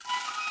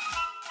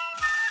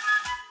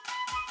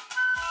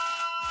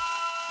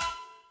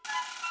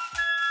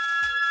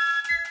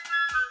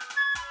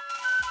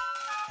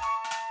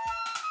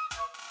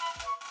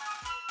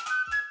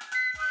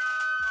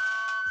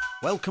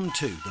Welcome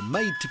to the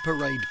Made to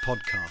Parade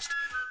podcast,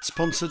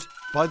 sponsored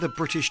by the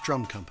British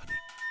Drum Company,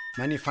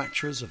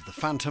 manufacturers of the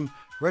Phantom,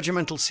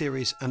 Regimental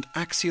Series and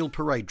Axial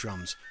Parade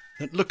drums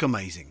that look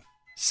amazing,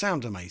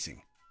 sound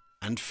amazing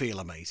and feel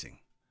amazing.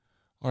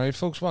 Alright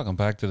folks, welcome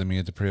back to the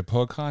Made to Parade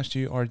podcast.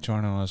 You are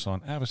joining us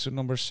on episode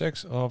number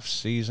 6 of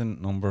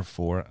season number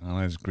 4,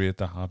 and it's great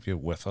to have you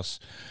with us.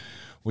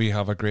 We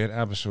have a great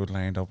episode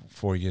lined up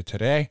for you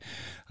today,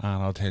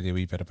 and I'll tell you a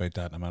wee bit about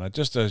that in a minute.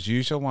 Just as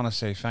usual, I want to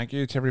say thank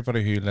you to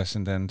everybody who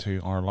listened in to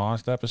our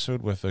last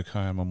episode with the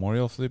Cowan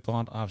Memorial Flute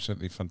Band.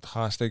 Absolutely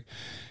fantastic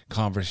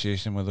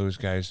conversation with those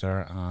guys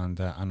there, and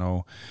I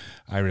know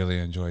I really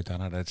enjoyed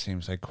that, and it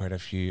seems like quite a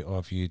few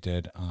of you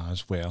did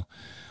as well.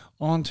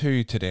 On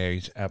to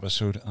today's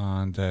episode,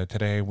 and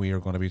today we are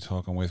going to be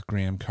talking with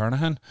Graham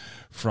Kernahan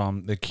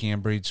from the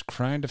Cambridge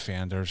Crown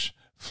Defenders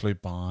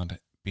Flute Band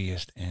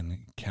based in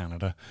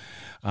Canada.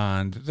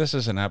 And this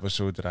is an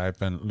episode that I've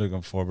been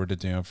looking forward to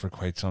doing for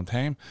quite some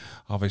time,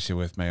 obviously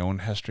with my own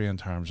history in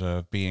terms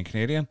of being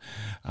Canadian,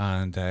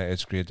 and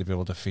it's great to be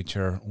able to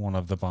feature one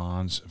of the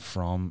bands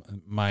from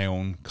my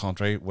own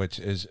country, which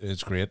is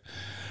great.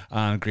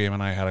 And Graham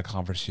and I had a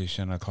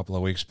conversation a couple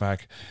of weeks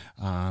back,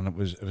 and it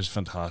was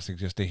fantastic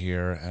just to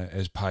hear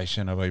his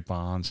passion about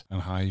bands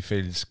and how he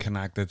feels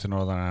connected to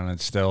Northern Ireland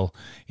still,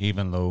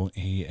 even though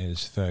he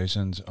is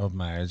thousands of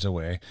miles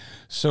away.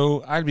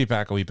 So I'll be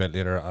back a wee bit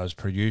later as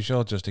per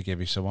usual just to give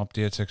you some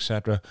updates,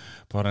 etc.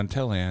 But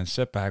until then,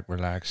 sit back,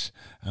 relax,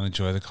 and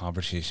enjoy the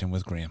conversation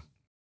with Graham.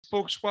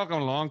 Folks,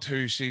 welcome along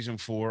to season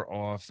 4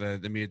 of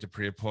the Made to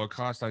Parade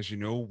podcast. As you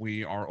know,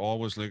 we are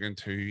always looking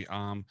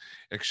to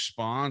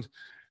expand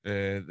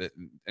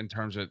in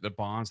terms of the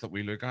bands that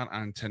we look at.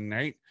 And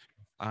tonight,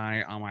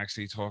 I am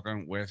actually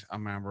talking with a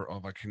member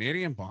of a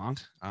Canadian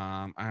band.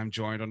 I am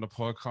joined on the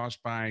podcast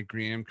by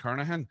Graham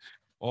Kernahan,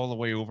 all the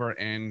way over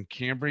in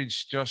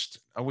Cambridge, just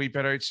a wee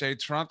bit outside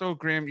Toronto.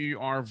 Graham,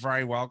 you are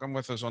very welcome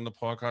with us on the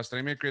podcast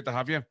today, mate. Great to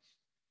have you.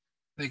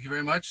 Thank you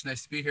very much.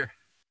 Nice to be here.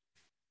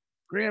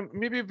 Graham,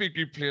 maybe it'd be a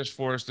good place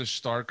for us to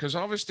start, because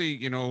obviously,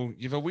 you know,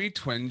 you've a wee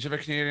twinge of a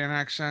Canadian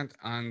accent,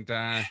 and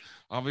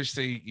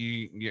obviously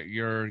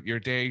your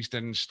days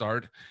didn't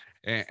start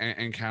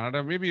in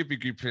Canada. Maybe it'd be a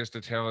good place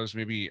to tell us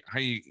maybe how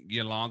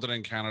you landed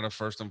in Canada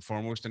first and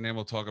foremost, and then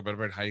we'll talk a bit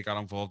about how you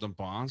got involved in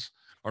bands,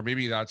 or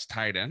maybe that's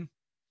tied in.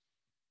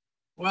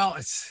 Well,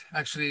 it's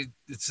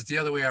the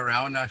other way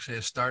around. Actually, I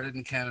started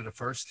in Canada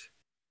first.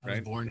 I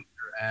was born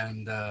here,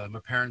 and my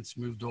parents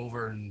moved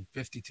over in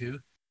 52.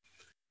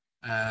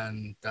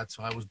 And that's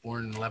why I was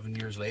born 11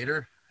 years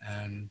later.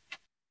 And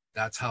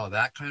that's how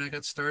that kind of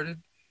got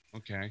started.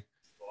 Okay.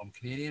 So I'm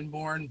Canadian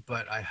born,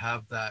 but I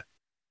have that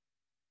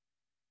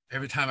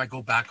every time I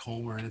go back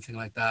home or anything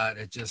like that,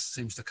 it just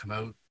seems to come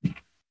out.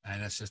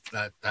 And it's just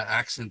that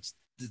accent's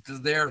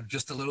there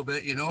just a little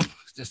bit, you know, it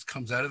just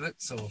comes out of it.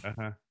 So.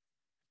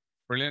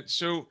 Brilliant.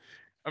 So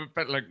a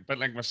bit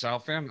like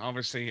myself then,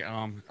 obviously,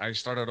 I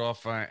started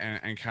off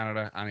in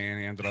Canada, and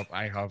then ended up,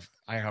 I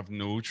have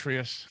no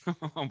trace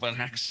of an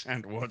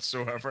accent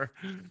whatsoever.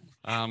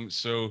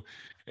 So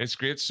it's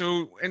great.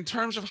 So in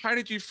terms of how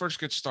did you first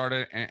get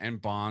started in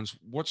bands,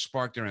 what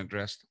sparked your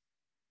interest?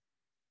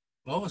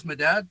 Well, it was my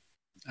dad.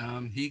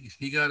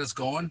 He got us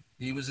going.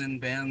 He was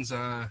in bands.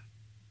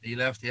 He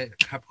had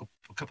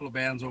a couple of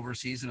bands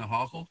overseas in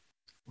Ahoko,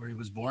 where he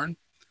was born.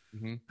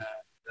 Mm-hmm.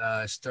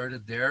 I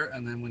started there,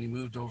 and then when he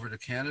moved over to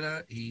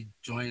Canada, he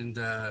joined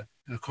an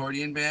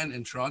accordion band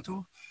in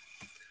Toronto,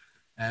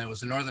 and it was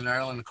the Northern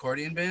Ireland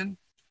Accordion Band.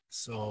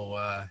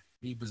 So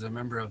he was a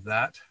member of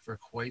that for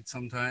quite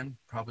some time,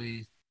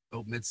 probably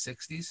about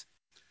mid-60s,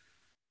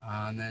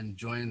 and then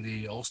joined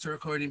the Ulster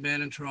Accordion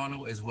Band in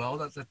Toronto as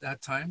well at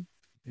that time.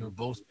 They were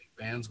both big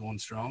bands going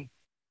strong.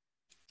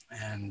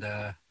 And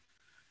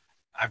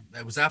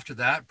it was after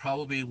that,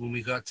 probably when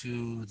we got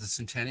to the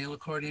Centennial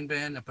Accordion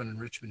Band up in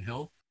Richmond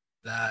Hill,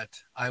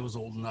 that I was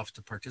old enough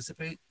to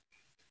participate.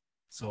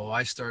 So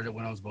I started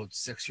when I was about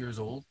 6 years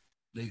old.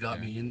 They got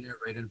me in there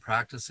right in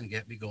practice and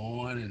get me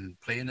going and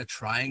playing a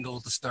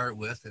triangle to start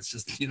with. It's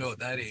just, you know, at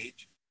that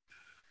age.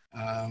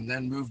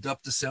 Then moved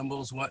up to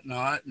cymbals,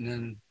 whatnot. And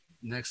then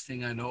next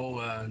thing I know,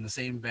 in the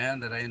same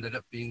band that I ended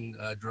up being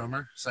a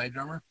drummer, side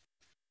drummer.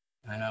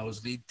 And I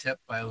was lead tip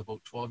by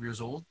about 12 years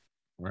old.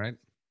 Right.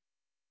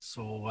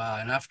 So,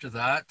 and after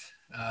that,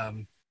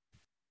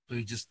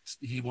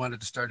 he wanted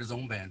to start his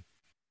own band.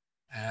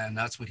 And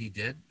that's what he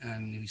did.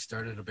 And he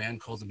started a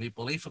band called the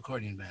Maple Leaf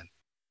Accordion Band.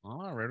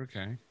 Oh, right.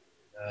 Okay.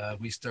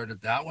 We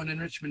started that one in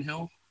Richmond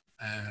Hill.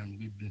 And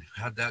we've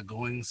had that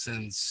going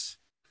since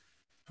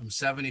from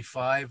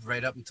 75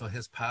 right up until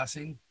his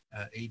passing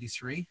at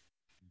 83.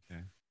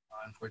 Okay.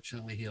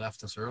 Unfortunately, he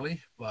left us early.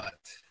 But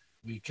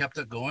we kept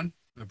it going.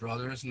 My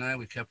brothers and I,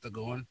 we kept it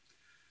going.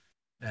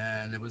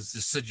 And it was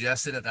just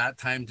suggested at that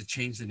time to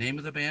change the name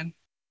of the band.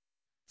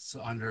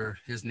 So under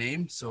his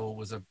name. So it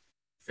was a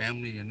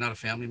family, not a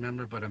family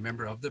member, but a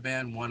member of the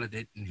band wanted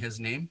it in his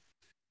name.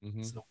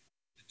 Mm-hmm. So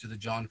to the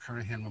John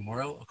Kernahan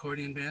Memorial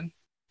Accordion Band.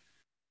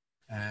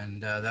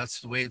 And that's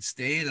the way it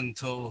stayed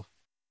until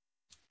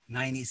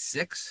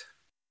 96.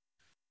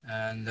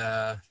 And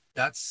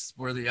that's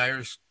where the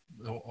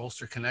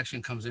Ulster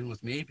connection comes in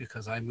with me,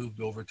 because I moved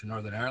over to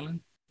Northern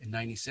Ireland in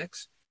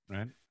 '96.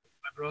 Right.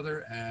 My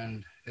brother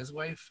and his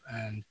wife,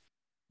 and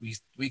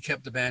we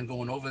kept the band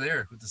going over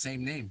there with the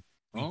same name.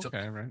 We took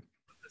Okay. Right.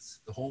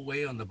 the whole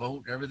way on the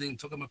boat, everything,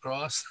 took them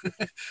across. I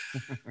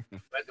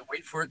had to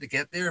wait for it to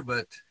get there,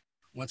 but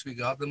once we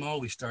got them all,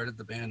 we started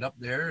the band up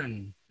there,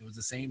 and it was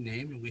the same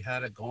name, and we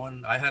had it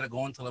going. I had it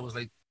going until it was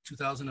like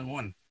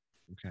 2001.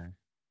 Okay.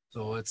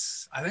 So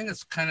I think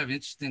it's kind of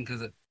interesting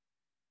because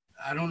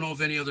I don't know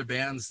of any other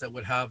bands that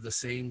would have the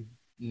same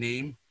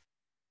name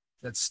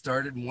that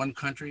started in one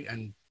country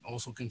and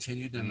also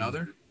continued in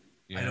another.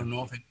 I Yeah. don't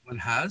know if anyone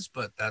has,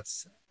 but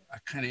that's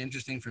kind of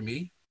interesting for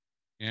me.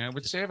 Yeah, I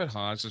would say if it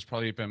has, it's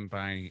probably been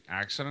by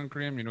accident,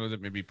 Graham. You know that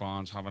maybe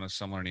Bond's having a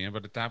similar name,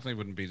 but it definitely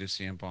wouldn't be the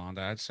same Bond,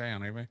 I'd say,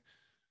 anyway.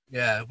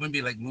 Yeah, it wouldn't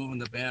be like moving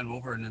the band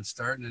over and then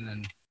starting, and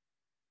then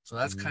so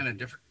that's Hmm. kind of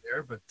different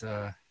there. But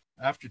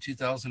after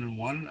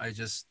 2001, I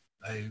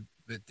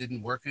it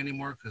didn't work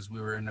anymore because we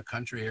were in a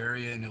country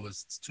area and it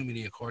was too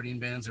many accordion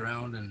bands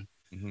around, and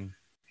Hmm.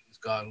 it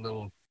got a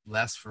little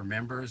less for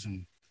members.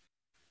 And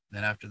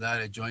then after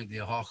that, I joined the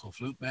Ahako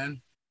Flute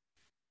Band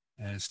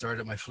and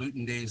started my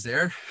fluting days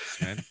there.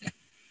 Right.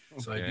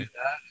 So I do Okay.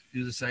 that,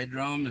 do the side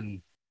drum,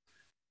 and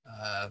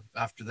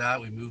after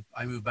that,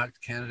 I moved back to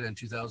Canada in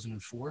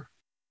 2004,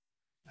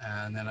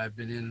 and then I've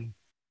been in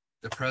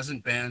the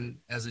present band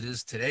as it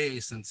is today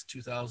since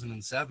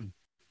 2007,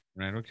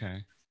 Right.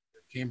 Okay.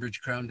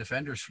 Cambridge Crown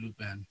Defenders Flute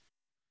Band.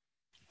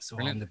 So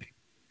I'm Brilliant. the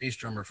bass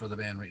drummer for the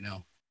band right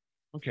now.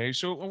 Okay,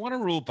 so I want to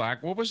roll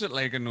back. What was it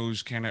like in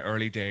those kind of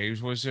early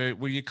days? Were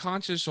you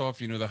conscious of,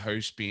 the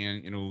house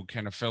being,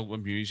 kind of filled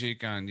with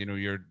music, and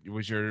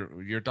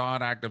your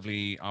dad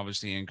actively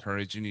obviously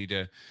encouraging you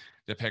to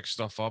pick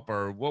stuff up,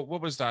 or what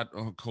was that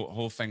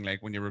whole thing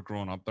like when you were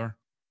growing up there?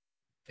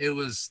 It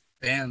was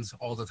bands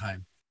all the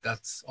time.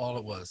 That's all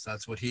it was.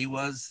 That's what he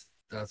was.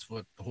 That's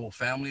what the whole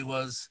family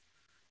was.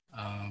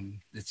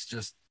 It's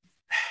just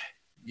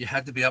you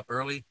had to be up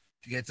early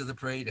to get to the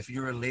parade. If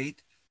you were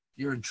late,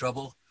 you're in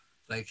trouble.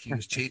 Like he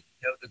was chasing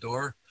you out the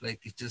door.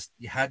 Like it just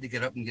you had to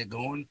get up and get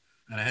going.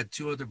 And I had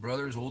two other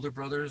brothers, older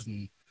brothers,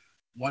 and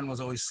one was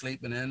always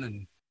sleeping in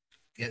and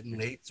getting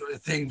late, sort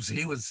of things.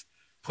 He was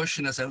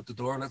pushing us out the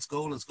door. Let's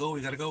go,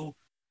 we gotta go.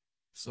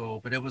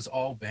 So, but it was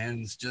all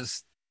bands.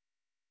 Just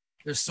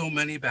there's so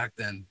many back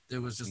then.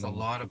 There was just a Mm,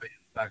 lot of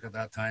bands back at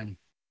that time,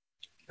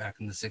 back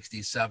in the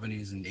 '60s,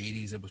 '70s, and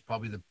 '80s. It was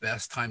probably the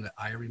best time that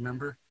I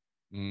remember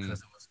mm, because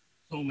there was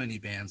so many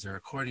bands. There were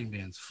accordion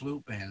bands,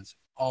 flute bands,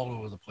 all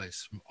over the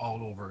place, from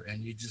all over,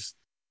 and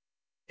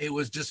it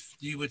was just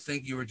you would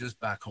think you were just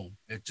back home.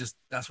 It just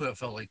that's what it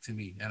felt like to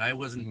me, and I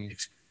wasn't hmm.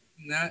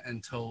 expecting that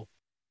until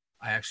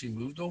I actually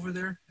moved over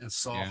there and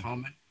saw Yeah. how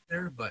many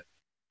there. But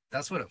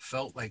that's what it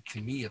felt like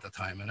to me at the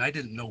time, and I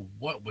didn't know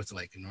what it was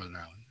like in Northern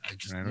Ireland. I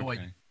just Right. no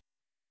idea, Okay.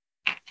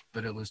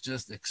 but it was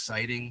just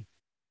exciting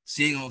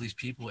seeing all these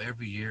people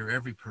every year,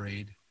 every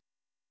parade,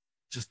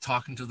 just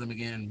talking to them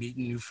again,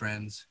 meeting new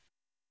friends,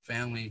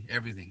 family,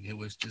 everything. It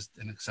was just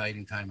an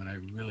exciting time, and I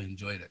really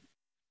enjoyed it.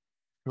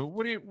 But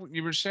what do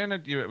you were saying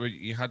that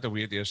you had to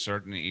wait to a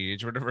certain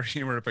age, whatever.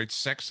 You were about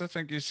 6, I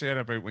think you said,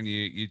 about when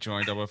you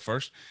joined up at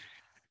first.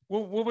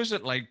 What was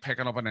it like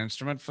picking up an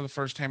instrument for the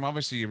first time?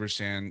 Obviously, you were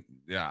saying,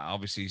 yeah,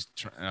 obviously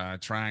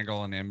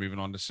triangle and then moving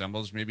on to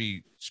cymbals,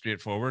 maybe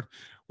straightforward.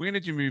 When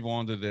did you move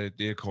on to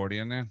the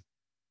accordion then,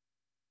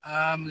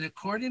 The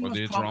accordion or was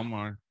the probably drum,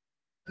 or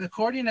the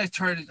accordion. I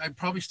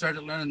probably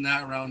started learning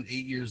that around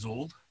 8 years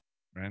old,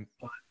 right?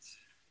 but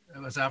it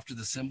was after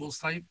the cymbals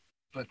type.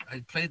 But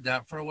I played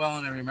that for a while,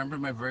 and I remember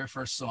my very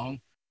first song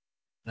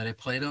that I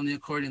played on the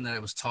accordion that I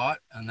was taught,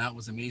 and that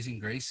was Amazing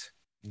Grace.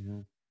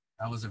 Hmm.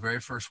 That was the very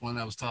first one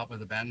that was taught by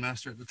the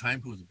bandmaster at the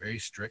time, who was very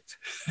strict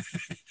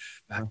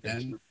back Right,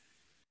 then.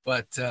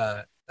 But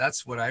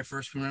that's what I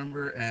first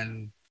remember,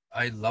 and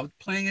I loved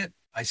playing it.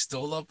 I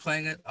still love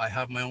playing it. I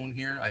have my own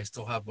here. I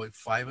still have like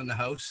five in the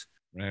house.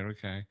 right,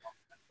 okay,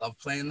 Love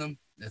playing them.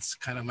 It's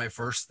kind of my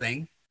first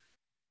thing.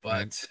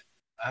 right. But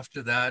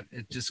after that,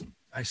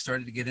 I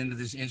started to get into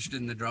this,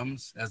 interested in the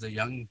drums as a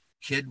young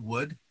kid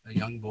would, a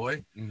young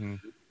boy. Hmm.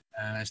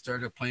 And I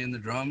started playing the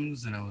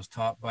drums, and I was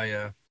taught by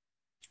a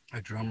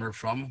drummer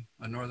from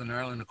a Northern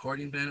Ireland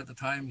accordion band at the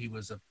time. He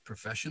was a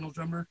professional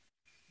drummer.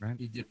 Right.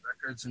 He did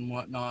records and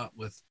whatnot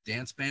with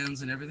dance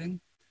bands and everything.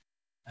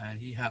 And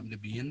he happened to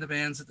be in the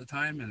bands at the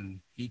time,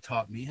 and he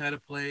taught me how to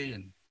play.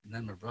 And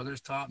then my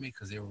brothers taught me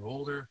because they were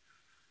older.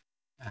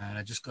 And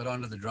I just got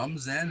onto the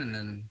drums then, and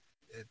then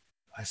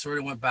I sort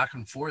of went back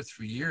and forth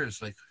for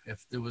years. Like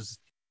if there was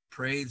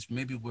parades,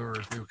 maybe we were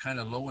kind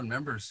of low in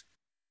members.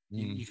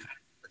 Mm. You kind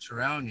of switch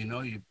around,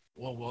 you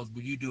well, will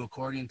you do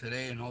accordion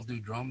today, and I'll do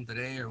drum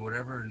today, or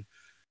whatever. And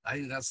I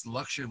think that's the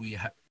luxury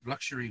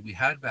we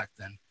had back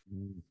then.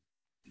 Mm.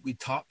 We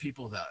taught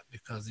people that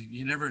because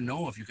you never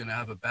know if you're going to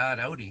have a bad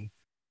outing.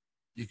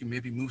 You can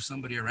maybe move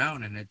somebody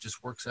around, and it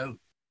just works out.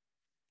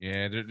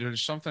 Yeah,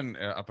 there's something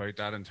about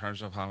that in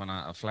terms of having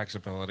a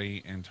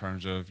flexibility in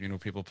terms of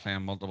people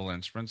playing multiple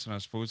instruments, and I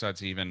suppose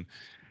that's even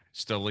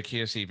still the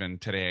case even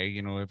today.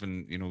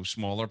 Even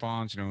smaller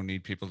bands,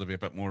 need people to be a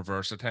bit more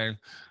versatile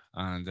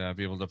and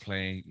be able to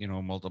play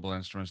multiple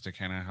instruments to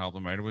kind of help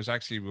them out. It was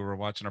actually we were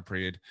watching a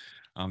parade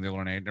the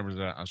other night. There was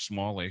a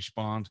smallish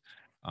band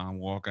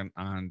walking,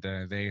 and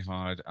they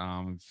had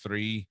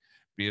three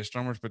bass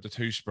drummers, but the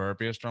two spare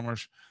bass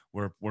drummers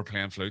were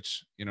playing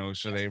flutes.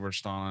 So they were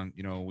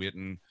standing,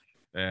 waiting.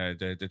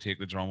 To take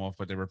the drum off,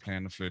 but they were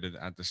playing the flute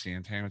at the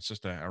same time. It's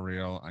just a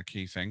real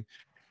key thing.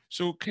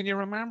 So, can you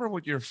remember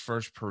what your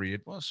first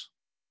parade was?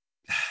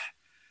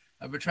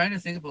 I've been trying to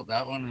think about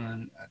that one,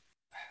 and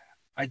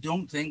I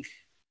don't think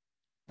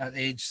at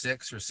age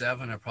 6 or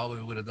 7 I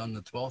probably would have done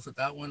the 12th at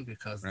that one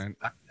because Right.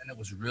 back then it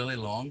was really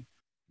long,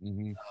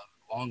 Mm-hmm.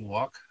 long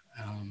walk.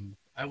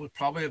 I would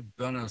probably have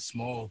done a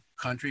small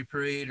country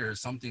parade or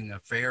something, a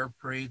fair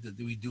parade that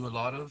we do a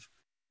lot of.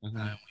 Mm-hmm.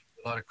 We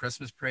do a lot of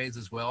Christmas parades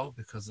as well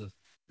because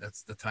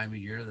that's the time of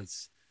year.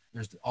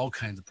 There's all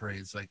kinds of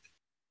parades. Like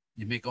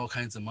you make all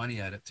kinds of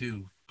money at it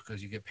too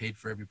because you get paid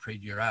for every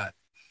parade you're at.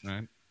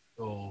 Right.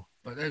 So,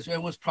 but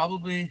it was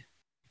probably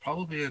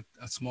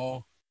a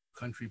small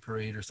country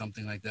parade or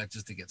something like that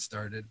just to get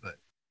started. But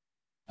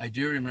I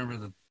do remember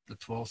the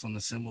 12th on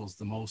the cymbals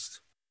the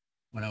most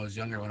when I was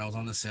younger, when I was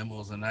on the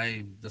cymbals, and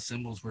the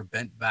cymbals were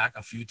bent back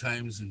a few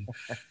times and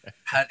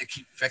had to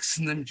keep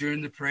fixing them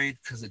during the parade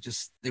because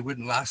they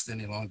wouldn't last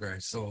any longer.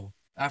 So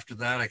after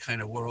that, I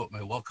kind of wore out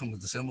my welcome with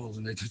the cymbals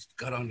and I just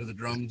got onto the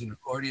drums and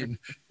accordion,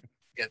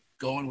 get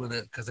going with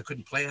it because I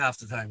couldn't play half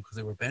the time because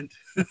they were bent.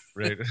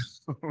 Right.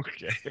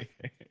 Okay.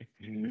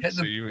 Hitting So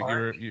them you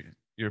hard.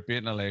 you're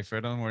beating a life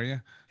out on, were you?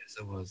 Yes,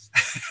 it was.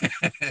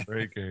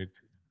 Very good.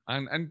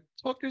 And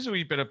talk to us a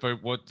wee bit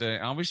about what the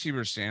obviously we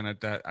were saying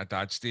at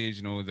that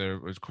stage, there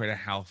was quite a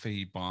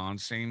healthy band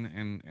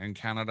scene in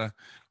Canada,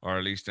 or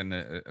at least in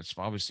it's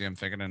obviously I'm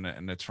thinking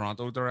in the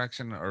Toronto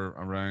direction or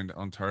around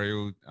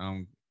Ontario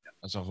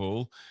as a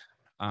whole.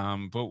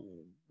 But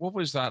what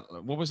was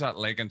that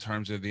like in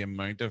terms of the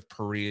amount of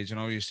parades?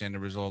 You're saying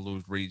there was all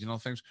those regional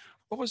things.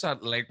 What was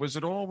that like? Was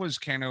it always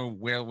kind of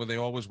were they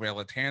always well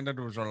attended?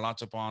 Was there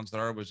lots of bands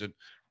there? Was it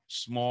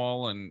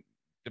small and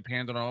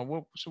depending on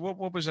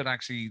what was it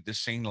actually the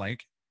scene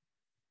like?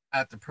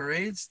 At the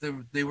parades,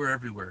 they were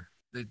everywhere.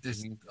 Hmm.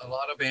 A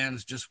lot of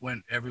bands just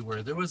went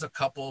everywhere. There was a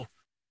couple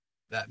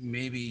that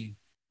maybe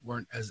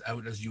weren't as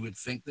out as you would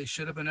think they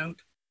should have been out,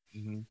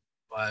 Hmm.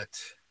 but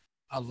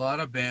a lot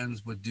of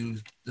bands would do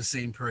the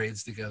same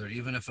parades together,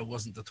 even if it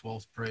wasn't the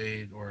 12th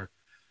parade or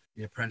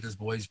the Apprentice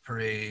Boys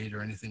parade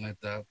or anything like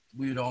that.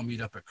 We would all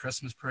meet up at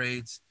Christmas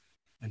parades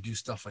and do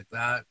stuff like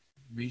that.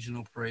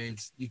 Regional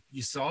parades,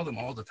 you saw them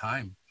all the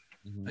time.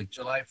 Hmm. Like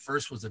July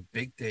 1st was a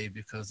big day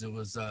because it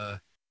was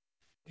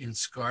in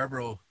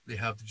Scarborough, they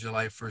have the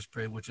July 1st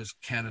parade, which is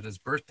Canada's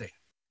birthday.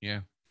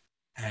 Yeah.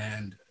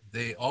 And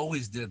they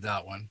always did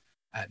that one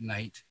at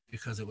night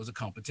because it was a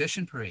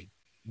competition parade.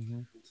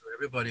 Hmm. So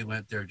everybody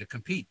went there to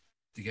compete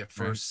to get Right.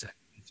 first, second,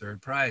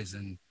 third prize.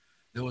 And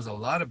there was a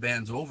lot of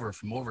bands over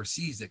from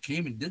overseas that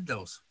came and did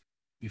those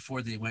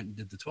before they went and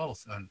did the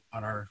 12th on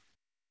our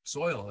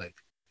soil. Like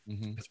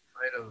Hmm. it's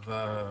right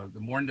of the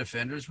Mourne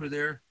Defenders were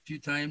there a few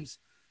times.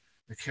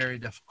 The Kerry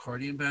Duff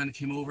Accordion Band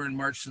came over and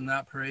marched in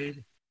that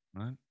parade.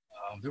 Right.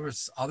 There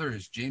was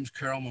others. James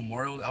Carroll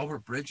Memorial, Albert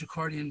Bridge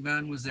Accordion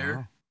Band was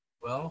there.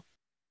 Wow.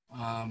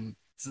 Well,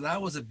 so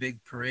that was a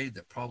big parade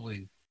that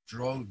probably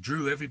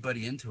drew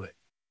everybody into it.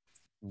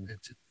 Mm. It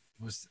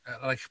was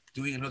like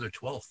doing another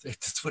 12th.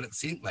 That's what it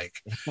seemed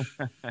like.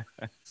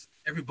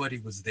 Everybody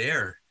was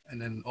there,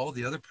 and then all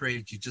the other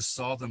parades, you just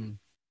saw them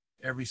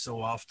every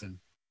so often,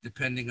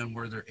 depending on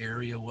where their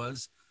area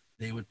was.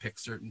 They would pick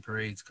certain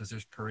parades because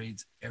there's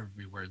parades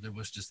everywhere. There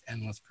was just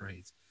endless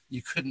parades.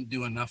 You couldn't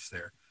do enough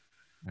there.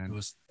 There And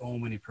was so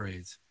many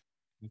parades.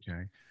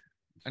 okay.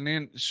 And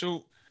then,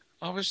 so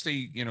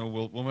obviously,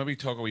 we'll maybe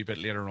talk a wee bit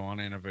later on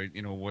in about,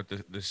 what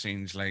the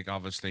scene's like,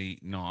 obviously,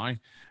 now.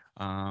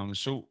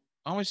 So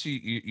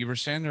obviously, you were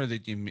saying there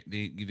that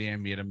you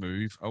then made a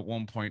move at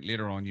one point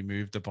later on. You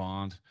moved the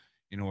band,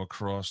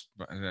 across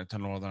to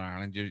Northern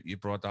Ireland. You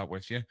brought that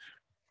with you.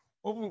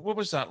 What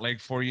was that like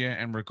for you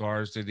in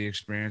regards to the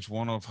experience,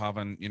 one of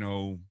having,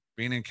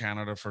 been in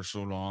Canada for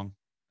so long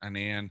and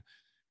then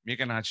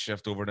making that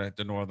shift over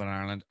to Northern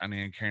Ireland and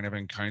then kind of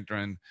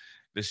encountering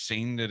the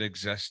scene that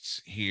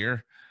exists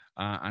here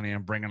and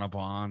then bringing a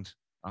band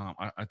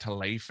to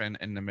life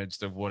in the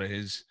midst of what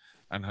is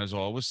and has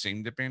always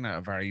seemed to be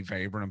a very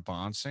vibrant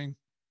band scene?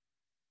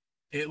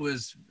 It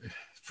was,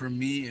 for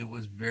me, it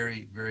was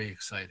very, very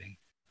exciting.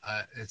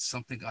 It's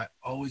something I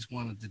always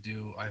wanted to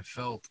do. I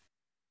felt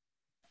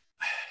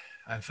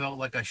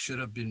like I should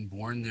have been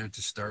born there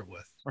to start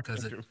with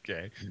because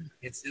Okay.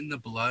 it's in the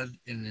blood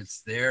and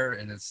it's there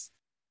and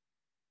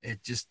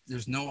it just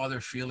there's no other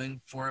feeling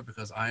for it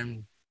because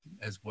I'm,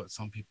 as what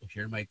some people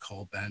here might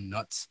call, band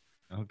nuts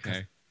because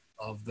Okay.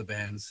 of the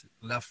bands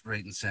left,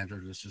 right, and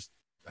center. There's just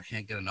I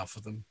can't get enough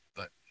of them.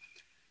 But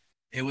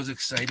it was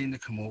exciting to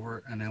come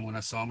over, and then when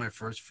I saw my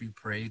first few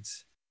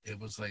parades, it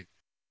was like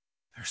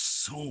there's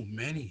so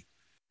many.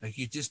 Like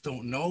you just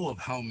don't know of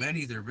how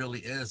many there really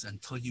is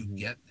until you Mhm.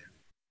 get there.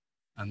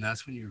 And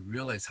that's when you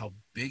realize how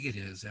big it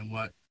is and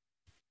what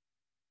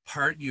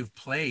part you've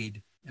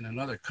played in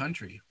another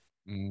country.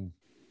 Mm,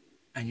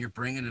 And you're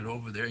bringing it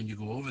over there, and you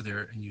go over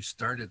there and you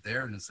start it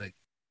there. And it's like,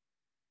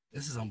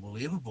 this is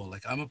unbelievable.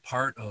 Like, I'm a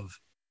part of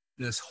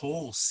this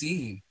whole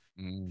scene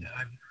mm, that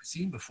I've never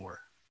seen before.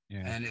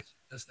 yeah. And it's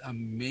just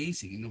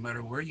amazing. No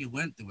matter where you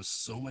went, there was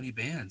so many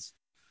bands.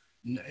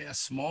 A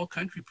small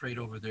country parade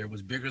over there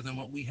was bigger than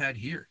what we had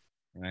here.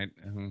 Right.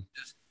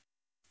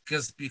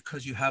 Just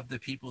because you have the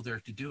people there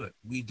to do it.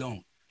 We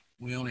don't.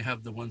 We only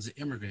have the ones that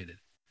immigrated.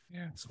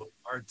 Yeah. So it's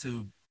hard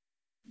to,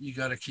 you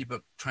got to keep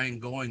up trying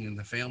going in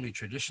the family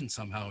tradition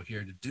somehow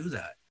here to do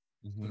that.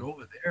 But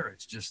over there,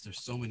 it's just,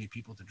 there's so many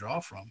people to draw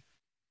from.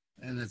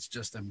 And it's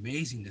just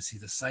amazing to see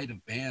the sight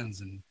of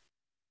bands. And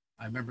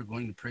I remember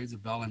going to parades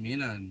of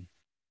Ballymena and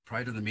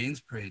Pride of the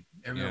Mains parade.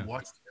 Yeah.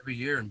 Watched every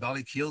year, and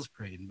Ballykeel's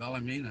parade in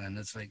Ballymena. And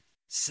it's like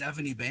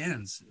 70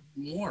 bands,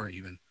 more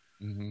even.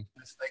 Mm-hmm.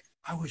 It's like,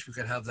 I wish we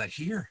could have that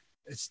here.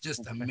 It's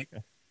just amazing.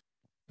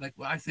 Like,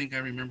 well, I think I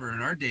remember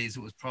in our days,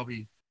 it was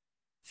probably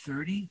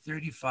 30,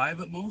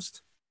 35 at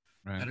most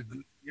Right. at a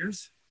good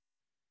years.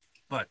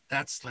 But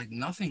that's like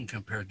nothing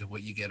compared to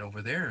what you get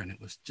over there. And it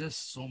was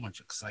just so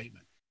much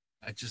excitement.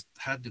 I just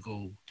had to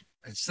go.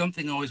 It's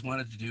something I always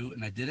wanted to do,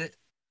 and I did it.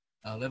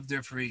 I lived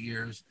there for 8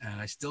 years,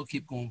 and I still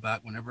keep going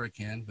back whenever I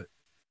can. But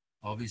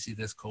obviously,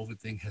 this COVID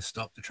thing has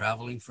stopped the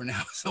traveling for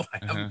now. So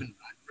I haven't been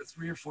back for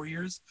 3 or 4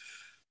 years.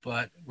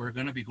 But we're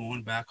going to be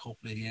going back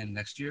hopefully again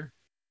next year.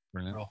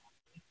 Brilliant.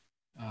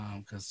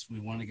 Because we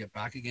want to get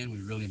back again.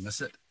 We really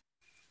miss it.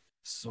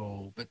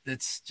 So, but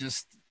it's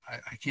just,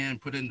 I can't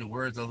put it into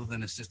words other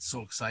than it's just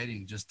so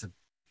exciting just to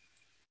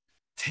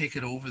take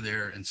it over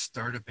there and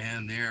start a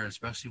band there,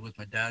 especially with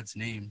my dad's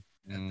name.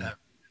 And that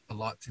meant a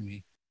lot to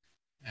me,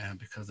 and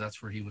because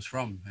that's where he was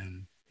from.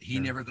 And he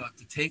never got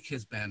to take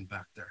his band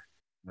back there.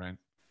 Right.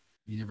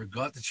 He never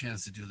got the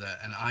chance to do that.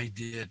 And I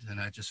did. And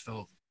I just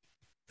felt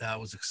that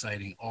was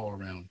exciting all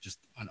around, just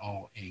on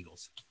all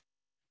angles.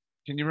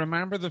 Can you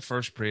remember the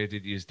first parade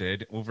that you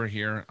did over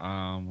here,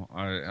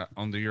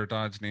 under your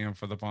dad's name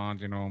for the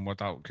band? You know, and what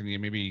that? Can you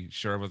maybe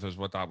share with us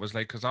what that was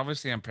like? Because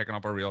obviously, I'm picking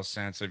up a real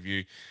sense of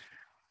you.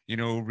 You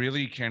know,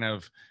 really kind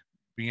of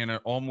being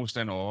almost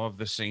in awe of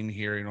the scene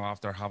here. You know,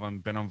 after having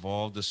been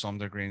involved to some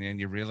degree, and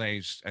you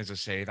realize, as I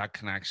say, that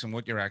connection,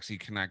 what you're actually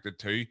connected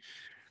to.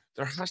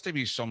 There has to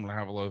be some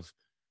level of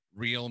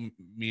real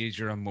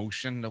major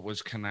emotion that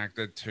was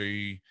connected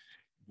to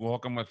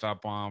walking with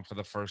that band for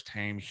the first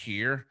time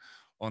here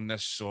on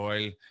this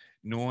soil,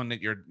 knowing that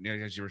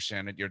as you were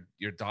saying, that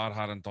your dad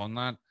hadn't done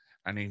that,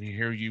 and then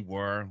here you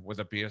were with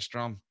a bass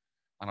drum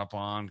and a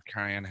band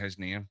carrying his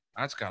name.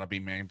 That's got to be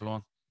mind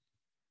blowing.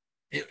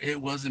 It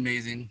was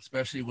amazing,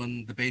 especially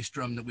when the bass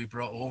drum that we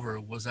brought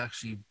over was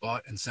actually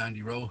bought in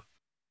Sandy Row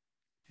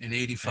in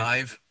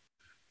 '85.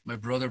 My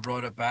brother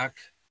brought it back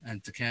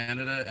and to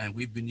Canada, and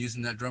we've been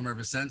using that drum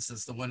ever since.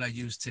 That's the one I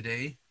use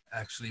today,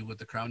 actually, with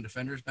the Crown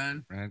Defenders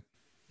band. Right.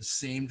 The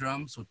same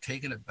drum. So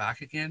taking it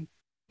back again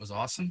was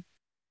awesome.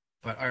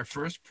 But our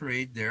first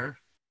parade there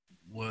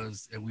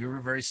was, and we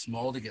were very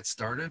small to get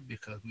started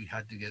because we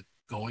had to get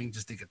going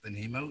just to get the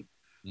name out,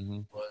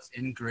 was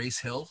in Grace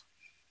Hill.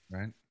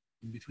 Right.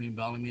 In between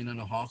Ballymena and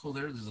Ohakle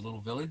there's a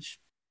little village,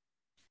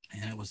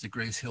 and it was the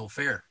Grace Hill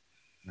Fair.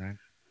 Right.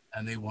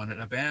 And they wanted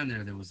a band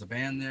there. There was a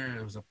band there.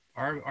 There was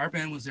our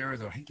band was there.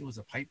 I think there was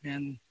a pipe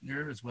band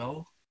there as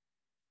well.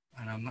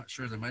 And I'm not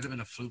sure. There might have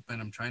been a flute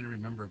band. I'm trying to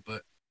remember.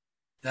 But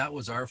that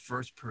was our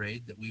first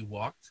parade that we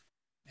walked.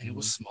 And it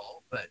was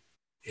small, but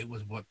it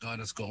was what got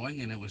us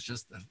going. And it was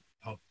just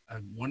a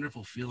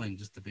wonderful feeling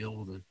just to be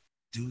able to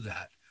do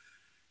that,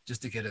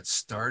 just to get it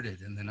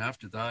started. And then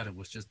after that, it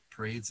was just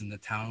parades in the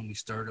town we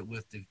started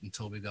with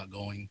until we got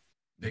going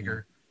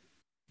bigger.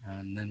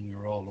 And then we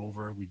were all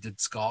over. We did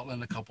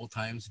Scotland a couple of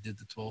times. We did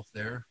the 12th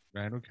there.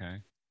 Right.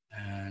 Okay.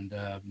 And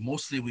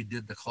mostly we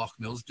did the Clough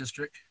Mills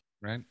district.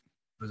 Right.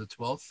 For the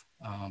 12th.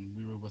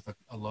 We were with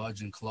a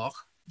lodge in Clough.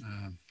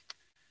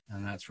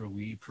 And that's where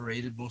we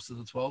paraded most of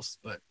the 12th.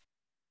 But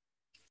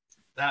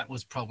that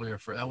was probably our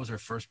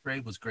first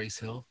parade was Grace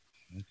Hill.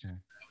 Okay.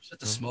 It was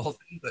just a small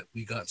thing, but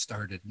we got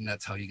started, and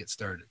that's how you get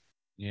started.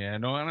 Yeah,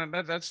 no, and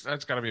that's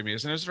got to be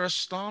amazing. Is there a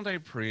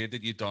standout parade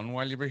that you done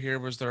while you were here?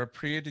 Was there a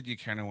parade that you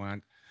kind of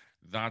went,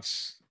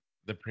 that's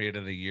the parade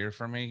of the year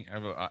for me?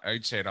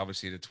 I'd say it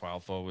obviously the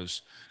 12th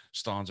always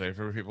stands out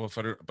for people,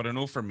 but I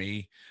know for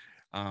me,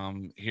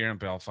 here in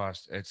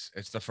Belfast, it's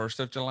the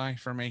 1st of July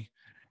for me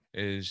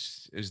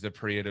is the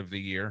parade of the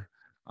year,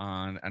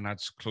 and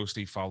that's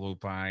closely followed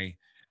by,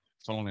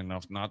 funnily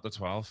enough, not the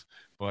 12th,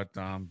 but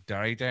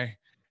Derry Day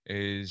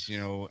is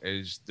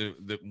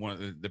the one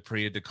of the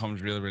parade that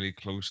comes really, really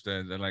close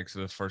to the likes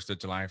of the 1st of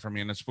July for me.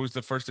 And I suppose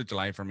the 1st of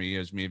July for me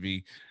is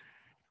maybe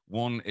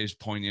one is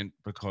poignant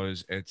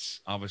because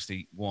it's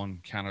obviously one,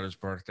 Canada's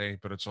birthday,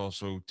 but it's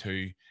also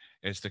two,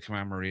 it's the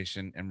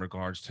commemoration in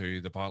regards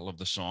to the Battle of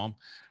the Somme.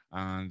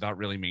 And that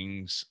really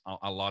means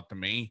a lot to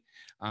me,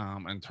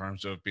 in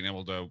terms of being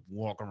able to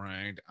walk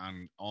around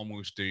and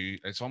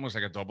it's almost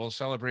like a double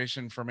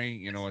celebration for me.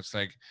 You know, it's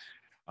like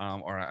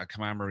or a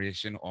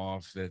commemoration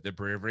of the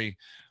bravery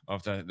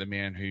of the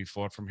men who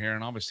fought from here.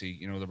 And obviously,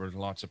 you know, there were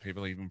lots of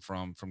people even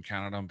from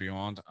Canada and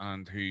beyond,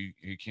 and who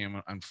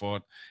came and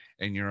fought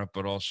in Europe,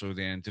 but also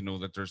then to know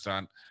that there's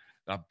that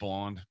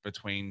bond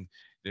between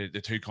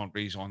the two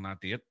countries on that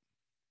date.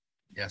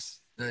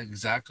 Yes, that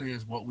exactly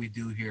is what we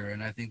do here.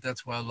 And I think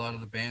that's why a lot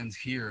of the bands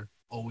here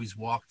always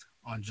walked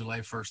on July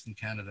 1st in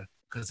Canada,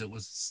 because it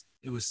was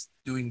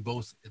doing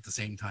both at the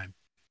same time.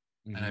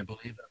 And I Hmm.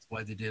 believe that's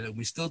why they did it.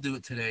 We still do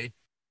it today.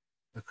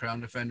 The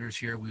Crown Defenders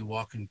here, we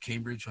walk in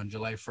Cambridge on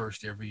July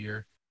 1st every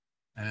year,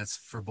 and it's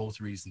for both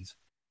reasons.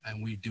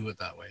 And we do it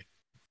that way.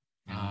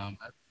 Yeah.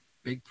 That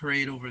big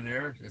parade over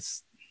there,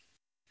 it's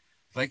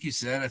like you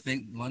said, I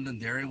think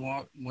Londonderry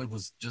Walk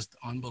was just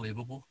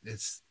unbelievable.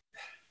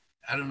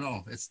 I don't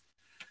know.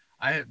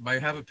 I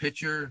have a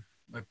picture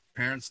my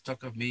parents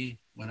took of me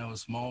when I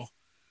was small,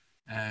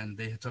 and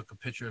they took a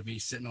picture of me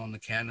sitting on the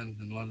cannon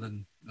in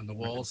London on the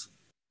walls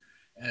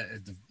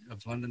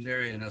of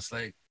Londonderry, and it's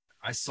like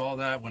I saw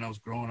that when I was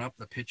growing up,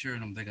 the picture,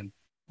 and I'm thinking,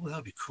 oh,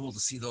 that'd be cool to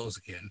see those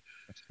again,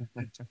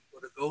 and to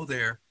go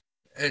there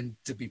and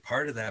to be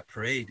part of that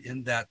parade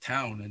in that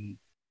town and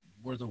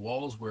where the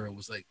walls were, it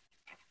was like,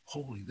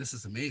 holy, this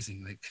is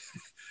amazing. Like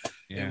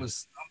it Yeah.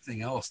 was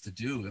something else to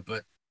do,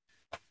 but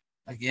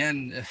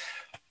again,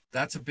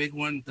 that's a big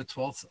one. The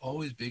 12th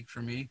always big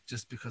for me,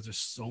 just because there's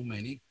so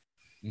many.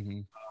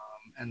 Hmm.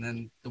 And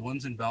then the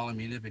ones in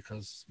Ballymena,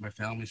 because my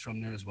family's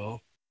from there as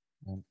well.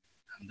 And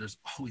there's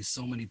always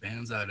so many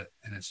bands at it,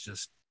 and it's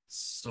just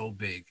so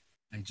big.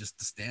 And just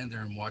to stand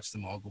there and watch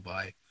them all go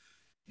by,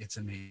 it's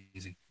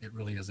amazing. It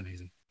really is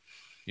amazing.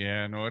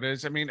 Yeah, no, it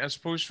is. I mean, I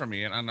suppose for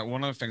me, and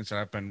one of the things that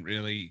I've been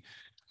really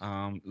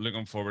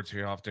looking forward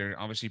to after,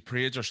 obviously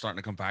parades are starting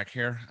to come back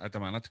here at the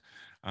minute,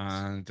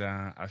 and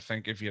I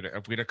think if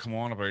we'd have come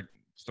on about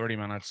 30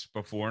 minutes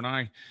before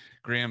now,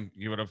 Graham,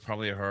 you would have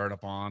probably heard a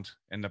band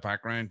in the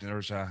background.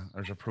 There's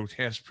a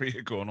protest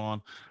parade going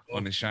on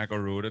Oh, the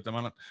Shankill Road at the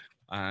minute,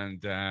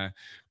 and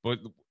but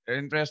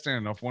interesting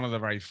enough, one of the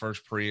very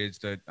first parades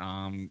that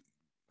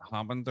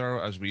happened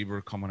there as we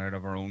were coming out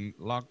of our own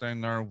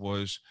lockdown there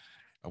was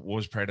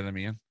part of the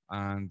main,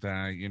 and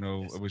you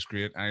know, it yes. was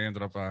great. I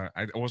ended up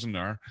I wasn't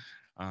there,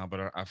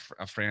 but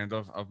a friend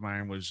of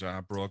mine was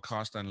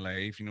broadcasting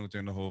live, you know,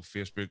 doing the whole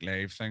Facebook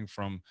live thing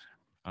from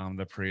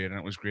the parade, and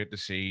it was great to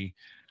see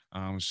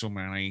so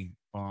many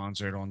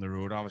bonds out on the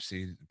road.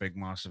 Obviously, big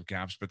massive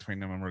gaps between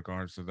them in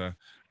regards to the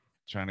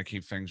trying to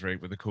keep things right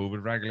with the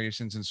COVID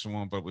regulations and so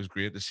on. But it was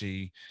great to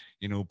see,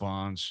 you know,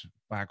 bonds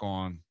back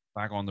on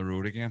the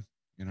road again.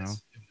 You know.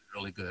 Yes, it was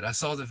really good. I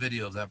saw the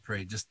video of that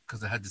parade just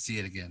because I had to see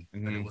it again,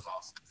 but it Mhm. was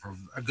awesome for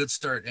a good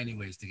start,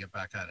 anyways, to get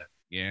back at it.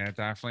 Yeah,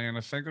 definitely. And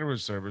I think there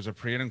was a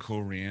parade in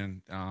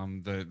Coleraine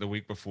the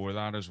week before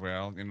that as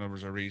well. You know, there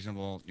was a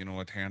reasonable, you know,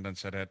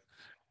 attendance at it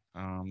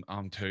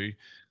too.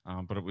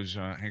 But it was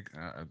I think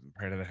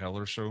part of the Hill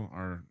or so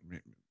or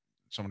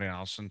somebody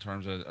else in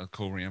terms of a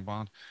Coleraine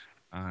band.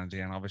 And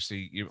then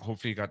obviously you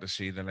hopefully got to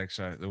see the likes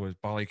there was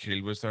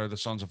Ballykill was there, the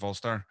Sons of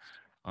Ulster.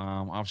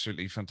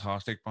 Absolutely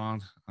fantastic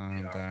band. They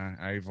And are.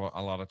 I've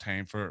a lot of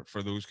time for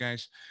those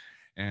guys.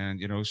 And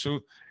you know,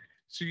 so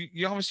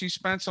you obviously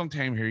spent some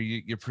time here.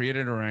 You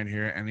paraded around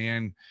here, and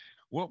then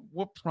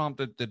what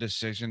prompted the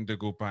decision to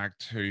go back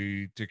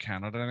to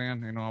Canada?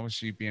 Then, you know,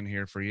 obviously being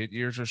here for 8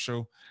 years or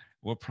so,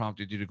 what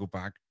prompted you to go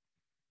back?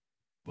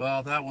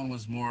 Well, that one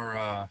was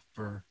more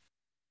for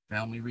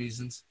family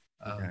reasons.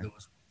 Okay, There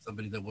was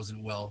somebody that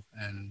wasn't well,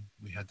 and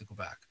we had to go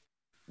back.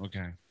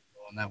 okay,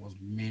 And that was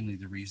mainly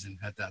the reason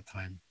at that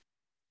time.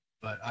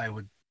 But I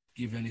would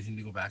give anything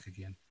to go back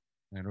again.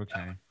 right,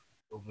 okay.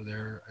 Over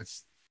there,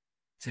 it's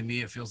to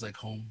me, it feels like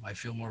home. I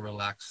feel more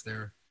relaxed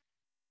there.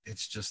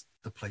 It's just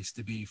the place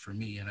to be for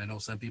me. And I know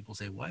some people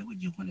say, why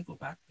would you want to go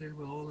back there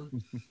with all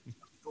the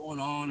going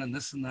on and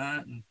this and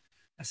that? And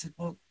I said,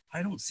 well,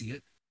 I don't see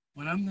it.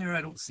 When I'm there,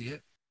 I don't see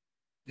it.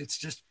 It's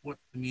just what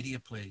the media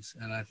plays.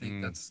 And I think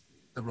Mm, that's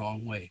the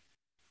wrong way.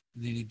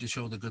 They need to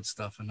show the good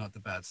stuff and not the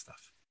bad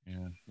stuff.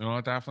 yeah, no,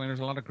 definitely. There's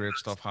a lot of great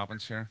stuff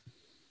happens here.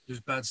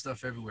 There's bad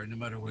stuff everywhere, no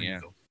matter where you Yeah,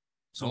 go. well,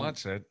 So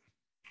that's it.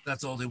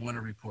 that's all they want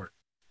to report.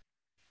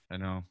 I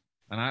know.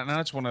 And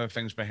that's one of the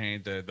things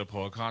behind the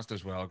podcast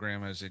as well,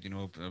 Graham, is that, you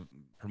know,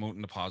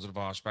 promoting the positive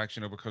aspects,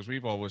 you know, because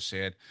we've always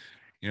said,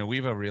 you know, we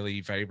have a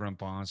really vibrant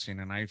band scene,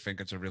 and I think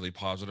it's a really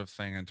positive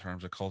thing in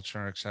terms of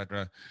culture,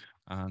 etc.,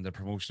 and the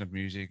promotion of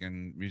music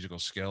and musical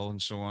skill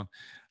and so on.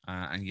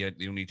 And yet,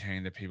 the only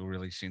time that people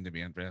really seem to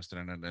be interested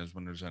in it is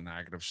when there's a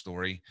negative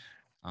story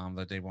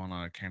that they want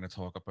to kind of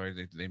talk about.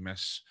 They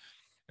miss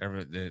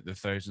the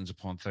thousands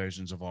upon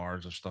thousands of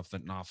hours of stuff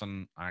that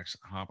nothing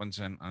happens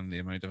in, and the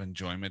amount of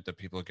enjoyment that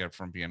people get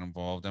from being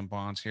involved in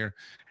bonds here.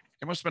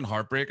 It must have been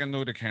heartbreaking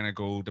though to kind of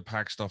go to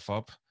pack stuff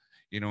up,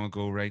 you know, and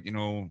go right. You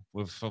know,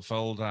 we've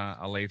fulfilled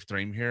a life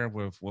dream here.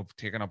 We've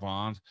taken a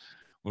bond,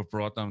 we've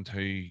brought them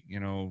to, you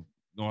know,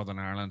 Northern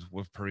Ireland.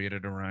 We've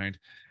paraded around,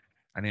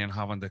 and then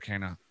having to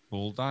kind of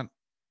hold that.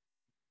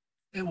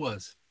 It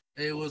was.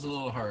 It was a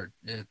little hard.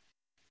 It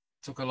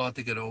took a lot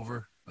to get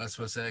over. That's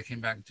what I said. I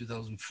came back in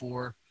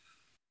 2004.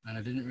 and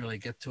I didn't really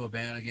get to a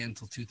band again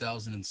until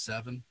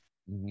 2007.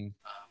 Mm-hmm.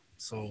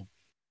 So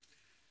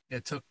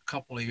it took a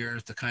couple of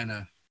years to kind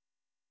of,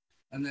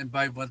 and then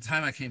by the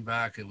time I came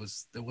back,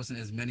 there wasn't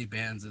as many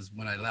bands as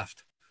when I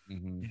left.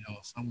 Mm-hmm.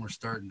 Some were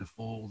starting to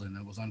fold, and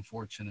it was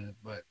unfortunate.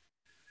 But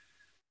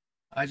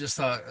I just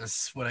thought,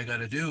 that's what I got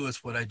to do.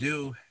 It's what I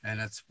do, and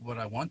that's what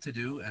I want to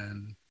do,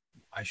 and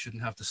I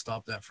shouldn't have to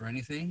stop that for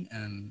anything.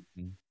 And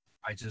Mm-hmm.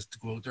 I just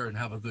go out there and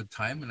have a good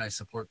time, and I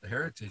support the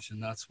heritage,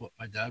 and that's what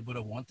my dad would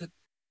have wanted,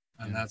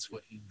 and Yeah. that's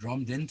what he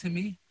drummed into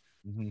me.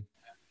 Mm-hmm.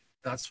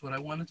 That's what I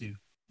want to do.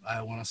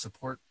 I want to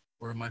support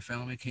where my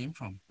family came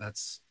from.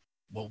 That's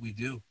what we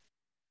do.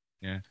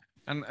 Yeah.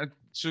 And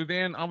so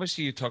then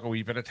obviously you took a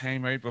wee bit of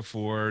time out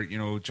before,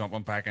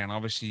 jumping back in.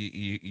 Obviously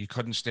you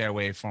couldn't stay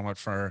away from it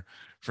for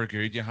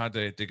good. You had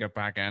to get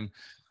back in.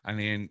 And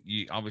then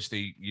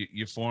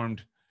you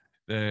formed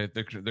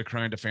the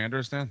Crown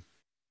Defenders then.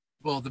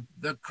 Well,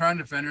 the Crown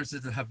Defenders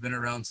have been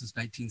around since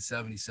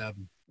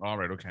 1977. All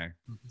right, okay.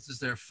 This is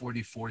their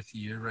 44th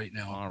year right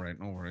now All right,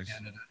 no in worries.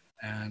 Canada.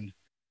 And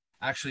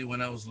actually,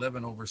 when I was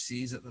living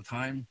overseas at the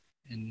time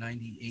in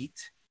 '98,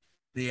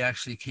 they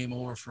actually came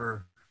over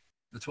for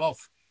the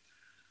 12th.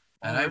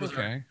 And All I right, was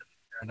okay.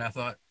 and I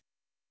thought,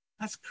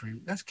 that's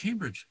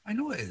Cambridge. I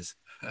know it is.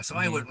 So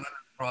I went running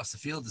across the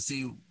field to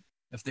see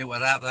if they were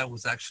that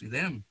was actually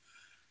them.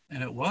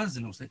 And it was,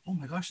 and it was like, oh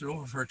my gosh, they're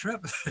over for a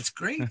trip. It's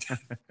great.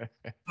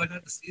 I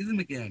got to see them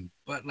again.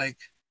 But like,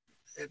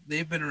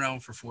 they've been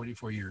around for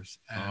 44 years.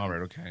 All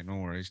right, okay, no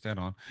worries, dead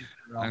on. They've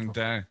been around And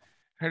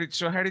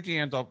for how did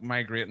you end up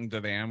migrating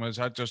to them? Was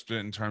that just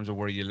in terms of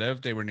where you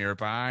lived? They were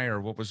nearby, or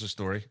what was the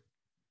story?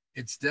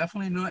 It's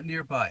definitely not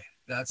nearby.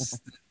 That's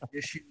the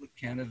issue with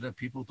Canada.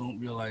 People don't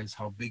realize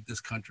how big this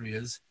country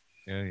is.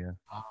 Yeah,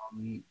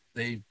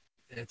 yeah.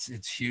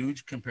 It's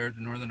huge compared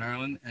to Northern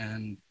Ireland,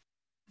 and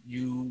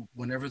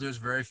whenever there's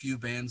very few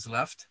bands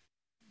left,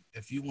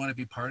 if you want to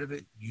be part of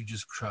it, you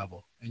just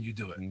travel and you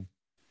do it. Mm.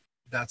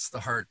 That's the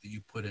heart that you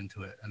put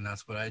into it, and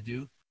that's what I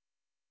do.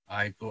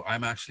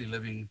 I'm actually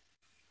living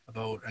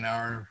about an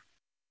hour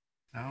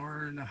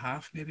and a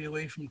half maybe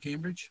away from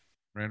Cambridge.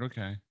 Right,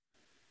 okay.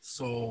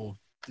 So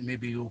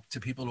maybe to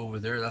people over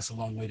there, that's a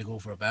long way to go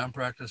for a band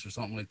practice or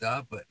something like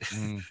that. But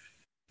Mm,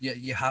 yeah,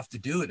 you have to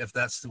do it if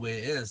that's the way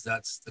it is.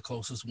 That's the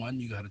closest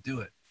one. You got to do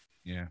it.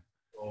 yeah.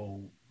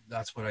 So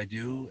that's what I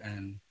do,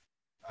 and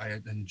I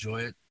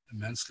enjoy it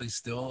immensely.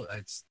 Still,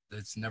 it's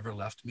never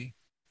left me.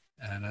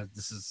 And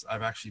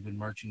I've actually been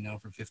marching now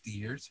for 50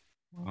 years.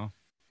 Wow.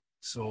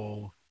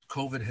 So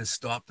COVID has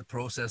stopped the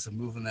process of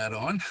moving that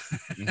on.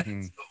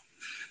 Mm-hmm.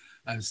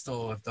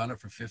 I've done it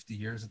for 50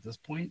 years at this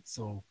point.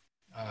 So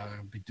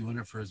I'll be doing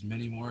it for as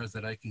many more as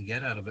that I can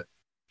get out of it.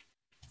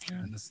 Yeah.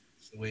 And this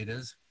is the way it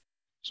is.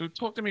 So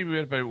talk to me a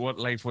bit about what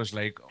life was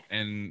like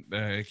in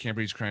the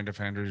Cambridge Crown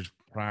Defenders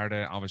prior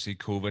to obviously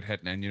COVID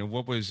hitting in.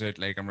 What was it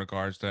like in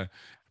regards to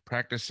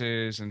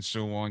practices and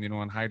so on,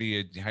 and how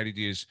did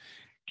you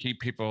keep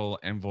people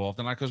involved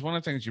in that? Because one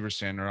of the things you were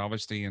saying there,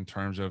 obviously, in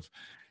terms of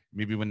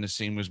maybe when the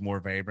scene was more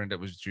vibrant, it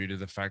was due to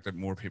the fact that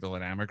more people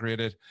had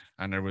emigrated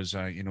and there was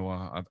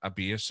a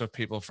base of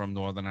people from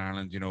Northern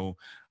Ireland,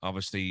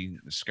 obviously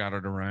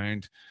scattered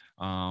around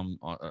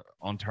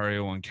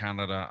Ontario and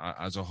Canada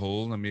as a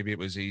whole, and maybe it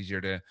was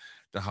easier to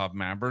have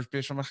members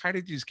based from it. How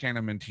did you kind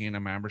of maintain a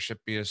membership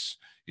base,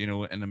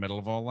 in the middle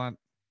of all that?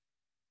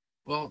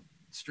 Well,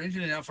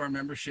 strangely enough, our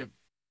membership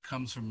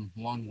comes from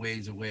long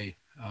ways away.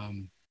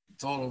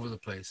 It's all over the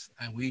place,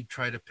 and we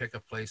try to pick a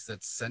place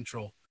that's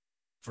central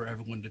for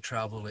everyone to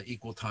travel at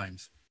equal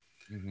times.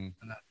 Mm-hmm.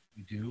 And that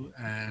we do.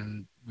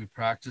 And we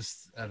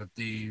practice at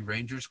the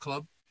Rangers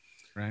Club.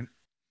 Right.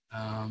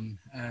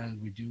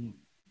 And we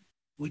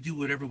do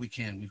whatever we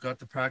can. We've got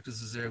the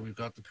practices there. We've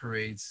got the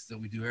parades that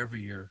we do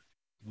every year.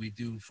 We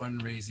do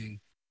fundraising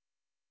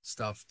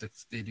stuff to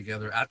stay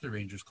together at the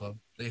Rangers Club.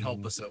 They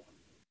help us out,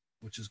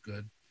 which is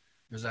good.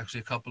 There's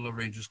actually a couple of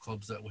Rangers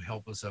clubs that will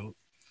help us out,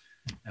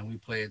 and we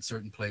play at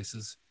certain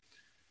places.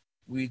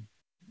 We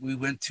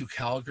went to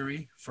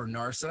Calgary for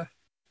NARSA,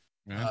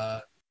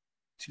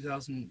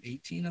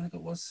 2018, I think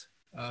it was.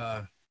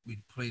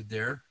 We played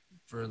there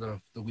for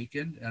the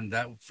weekend, and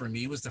that for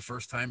me was the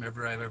first time I've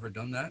ever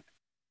done that,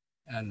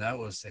 and that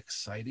was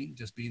exciting.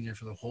 Just being there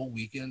for the whole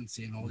weekend,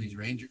 seeing all these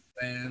Ranger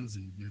fans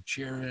and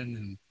cheering,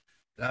 and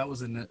that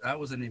was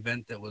an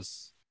event that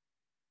was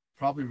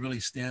probably really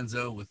stands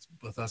out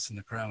with us in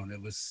the Crown.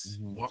 It was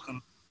walking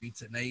on the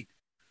streets at night.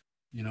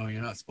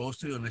 You're not supposed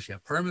to unless you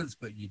have permits,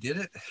 but you did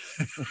it.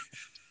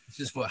 It's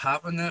just what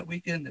happened that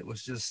weekend. It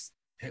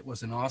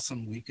was an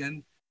awesome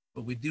weekend,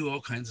 but we do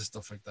all kinds of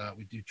stuff like that.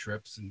 We do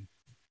trips, and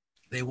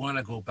they want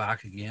to go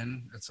back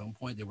again at some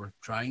point. They were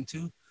trying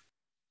to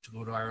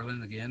go to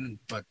Ireland again,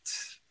 but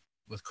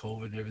with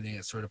COVID and everything,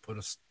 it sort of put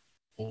a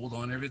hold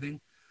on everything.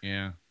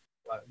 Yeah.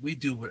 But we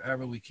do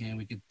whatever we can.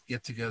 We could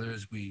get together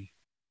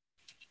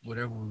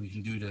whatever we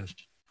can do to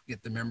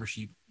get the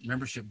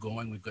membership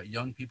going. We've got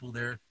young people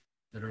there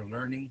that are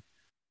learning.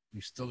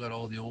 We've still got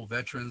all the old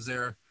veterans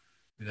there.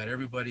 We got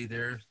everybody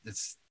there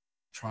that's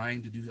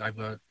trying to do. I've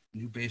got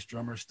new bass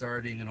drummer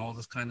starting and all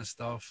this kind of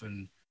stuff.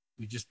 And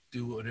we just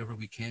do whatever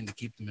we can to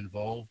keep them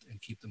involved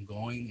and keep them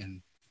going,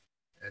 and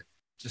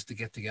just to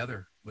get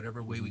together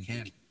whatever way we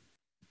can.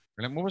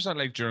 And what was that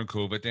like during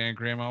COVID then,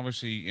 Graham?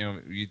 Obviously,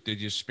 did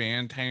you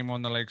spend time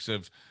on the likes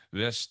of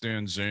this,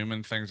 doing Zoom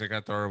and things like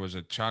that, or was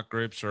it chat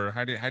groups, or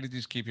how did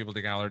you keep people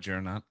together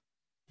during that?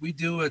 We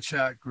do a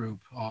chat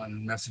group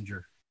on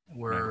Messenger Right.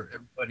 where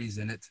everybody's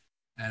in it.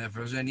 And if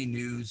there's any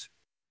news,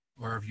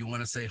 or if you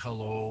want to say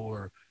hello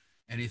or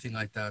anything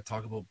like that,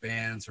 talk about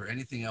bands or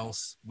anything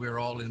else, we're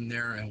all in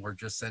there and we're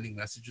just sending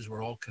messages.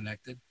 We're all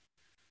connected.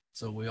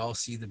 So we all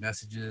see the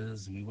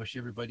messages and we wish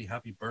everybody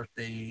happy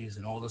birthdays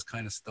and all this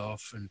kind of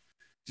stuff, and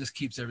just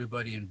keeps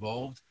everybody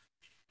involved.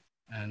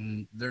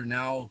 And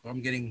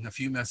I'm getting a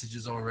few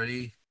messages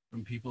already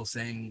from people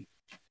saying,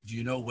 do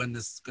you know when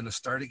this is going to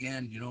start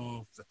again? Do you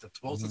know if the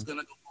 12th is Hmm. going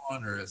to go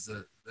on, or is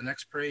the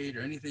next parade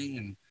or anything?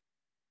 And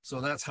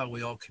so that's how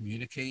we all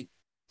communicate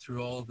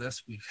through all of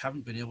this. We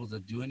haven't been able to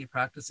do any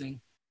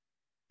practicing.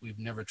 We've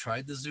never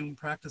tried the Zoom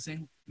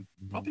practicing. We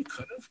Hmm. probably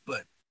could have,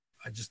 but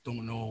I just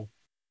don't know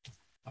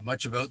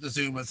much about the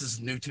Zoom. This is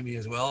new to me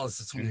as well.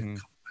 It's only a Hmm.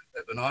 couple months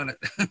I've been on it.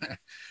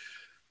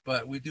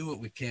 But we do what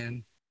we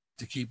can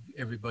to keep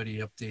everybody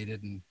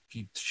updated and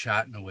keep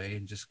chatting away.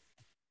 And just,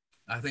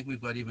 I think we've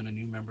got even a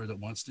new member that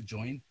wants to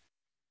join,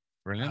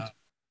 uh, Brilliant.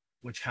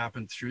 which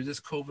happened through this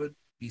COVID.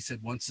 He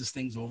said, once this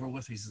thing's over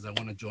with, he says, I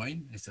want to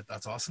join. I said,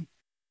 that's awesome.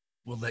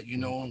 We'll let you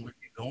Mm. know when we're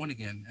going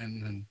again.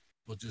 And then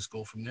we'll just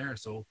go from there.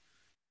 So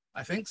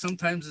I think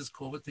sometimes this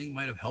COVID thing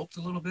might have helped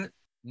a little bit,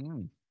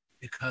 Mm.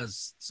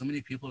 because so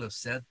many people have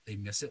said they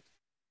miss it.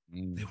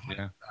 They Mm. want to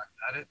Yeah. get back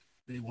at it.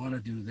 They want to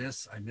do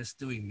this. I miss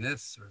doing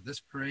this or this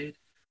parade.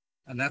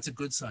 And that's a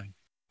good sign,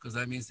 because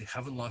that means they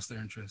haven't lost their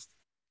interest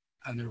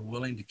and they're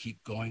willing to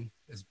keep going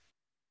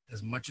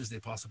as much as they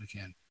possibly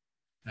can.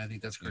 And I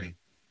think that's Yeah. great.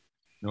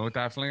 No,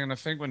 definitely. And I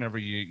think whenever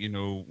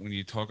when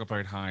you talk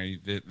about how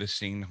the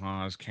scene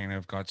has kind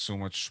of got so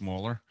much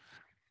smaller,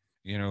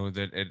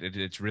 that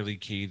it's really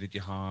key that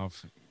you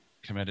have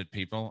committed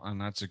people.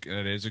 And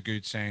it is a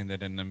good sign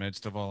that in the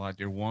midst of all that,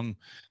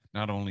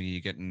 not only are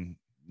you getting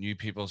new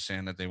people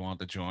saying that they want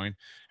to join,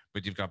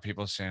 but you've got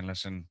people saying,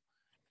 listen,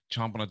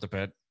 chomping at the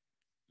bit,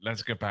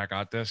 let's get back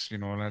at this.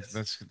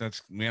 Yes.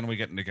 That's when we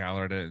getting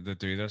together to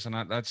do this,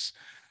 and that's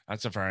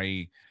a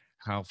very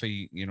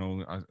healthy,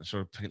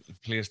 sort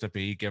of place to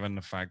be, given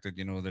the fact that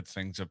that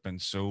things have been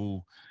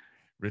so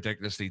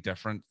ridiculously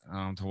different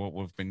to what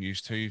we've been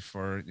used to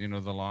for the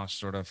last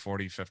sort of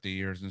 40, 50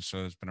 years. And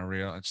so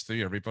it's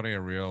through everybody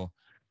a real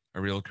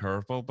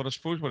curveball. But I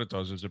suppose what it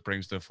does is it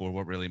brings to the fore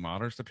what really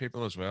matters to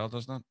people as well,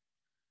 doesn't it?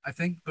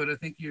 But I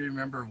think you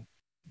remember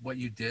what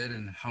you did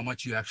and how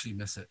much you actually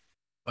miss it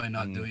by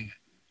not Mm, doing it.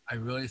 I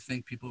really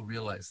think people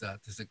realize that.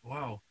 It's like,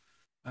 wow,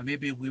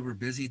 maybe we were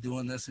busy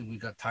doing this and we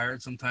got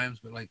tired sometimes,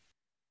 but like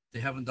they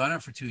haven't done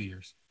it for 2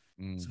 years.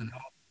 mm, So now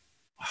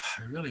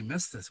I really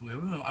miss this.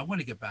 I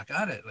want to get back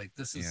at it. Like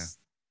this yeah. is,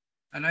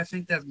 and I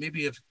think that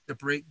maybe if the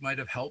break might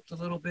have helped a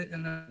little bit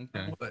in that,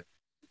 Okay. but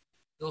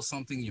still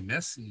something you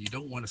miss and you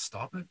don't want to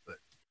stop it. But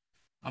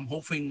I'm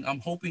hoping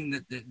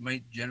that it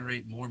might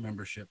generate more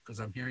membership, because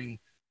I'm hearing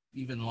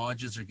even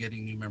lodges are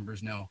getting new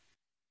members now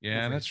Yeah,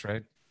 over here, that's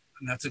right.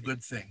 and that's a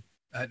good thing.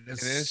 That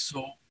is It is.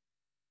 so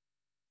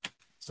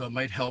it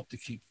might help to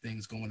keep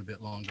things going a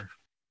bit longer.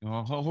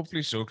 No,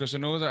 hopefully so, because I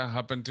know that I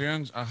have been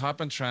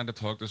trying to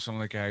talk to some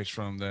of the guys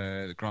from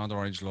the Grand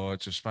Orange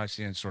Lodge,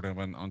 especially in sort of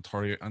in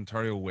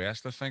Ontario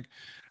West, I think.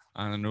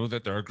 And I know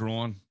that they're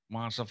growing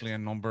massively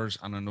in numbers.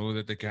 And I know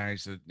that the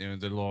guys that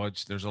the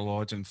lodge, there's a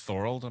lodge in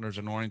Thorold, and there's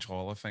an Orange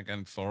Hall, I think,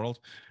 in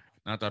Thorold,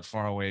 not that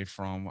far away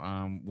from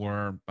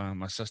where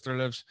my sister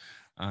lives.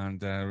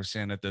 And we're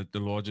saying that the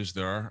lodges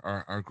there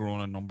are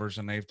growing in numbers,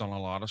 and they've done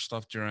a lot of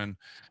stuff during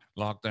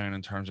lockdown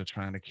in terms of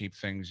trying to keep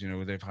things.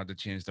 They've had to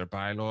change their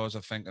bylaws, I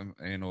think,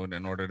 in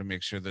order to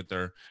make sure that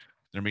their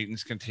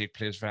meetings can take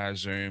place via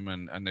Zoom,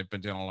 and they've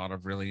been doing a lot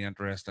of really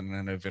interesting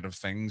and innovative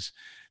things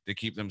to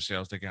keep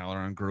themselves together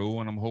and grow.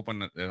 And I'm hoping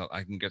that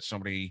I can get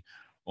somebody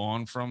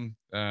on from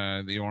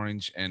the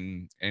Orange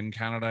in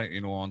Canada,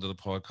 onto the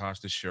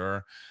podcast to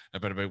share a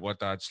bit about what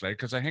that's like,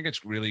 because I think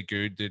it's really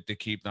good to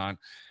keep that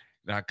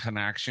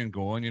connection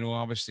going,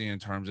 obviously in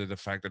terms of the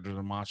fact that there's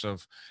a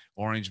massive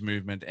orange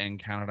movement in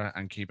Canada,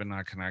 and keeping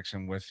that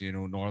connection with,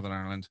 Northern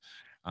Ireland,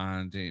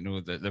 and,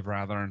 the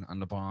brethren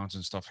and the bonds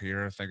and stuff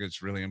here. I think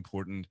it's really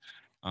important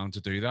to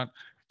do that.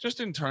 Just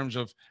in terms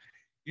of,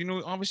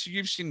 obviously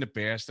you've seen the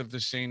best of the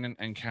scene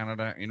in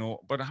Canada,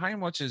 but how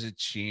much has it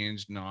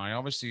changed now?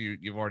 Obviously,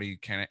 you've already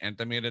kind of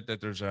intimated that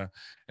there's a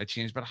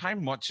change, but how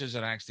much has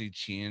it actually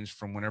changed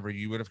from whenever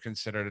you would have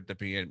considered it to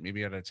be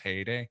maybe at its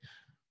heyday?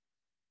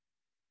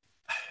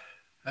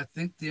 I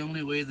think the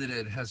only way that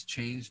it has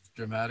changed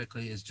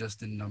dramatically is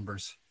just in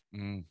numbers.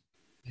 Mm,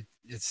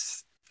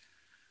 It's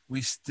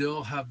we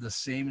still have the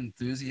same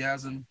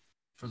enthusiasm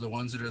for the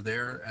ones that are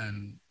there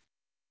and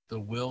the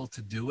will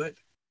to do it,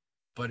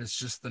 but it's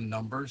just the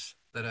numbers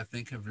that I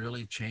think have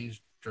really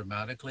changed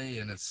dramatically.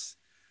 And it's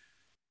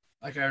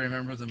like I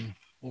remember them.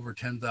 over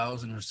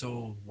 10,000 or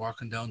so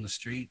walking down the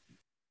street,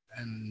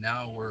 and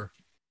now we're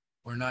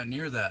not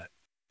near that.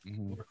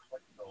 Mm-hmm. We're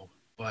quite low,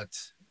 but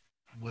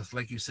with,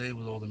 like you say,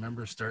 with all the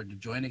members starting to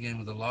join again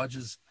with the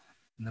lodges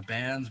and the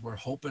bands, we're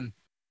hoping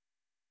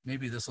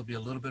maybe this will be a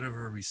little bit of a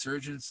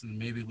resurgence and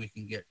maybe we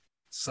can get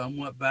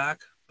somewhat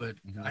back. But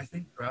Mm-hmm. I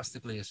think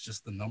drastically it's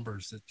just the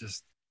numbers that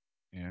just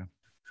Yeah.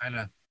 kind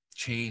of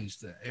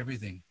changed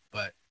everything.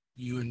 But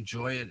you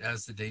enjoy it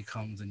as the day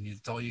comes, and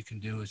it's all you can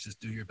do is just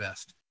do your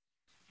best.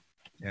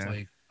 It's Yeah.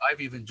 like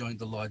I've even joined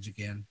the lodge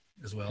again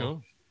as well.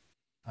 Cool.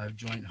 I've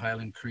joined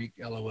Highland Creek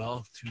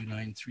LOL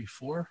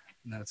 2934,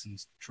 and that's in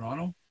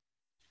Toronto.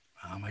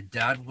 My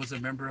dad was a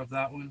member of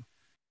that one,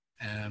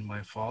 and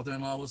my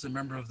father-in-law was a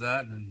member of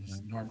that, and Yeah.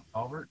 Norman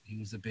Albert. He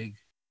was a big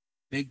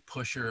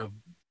pusher of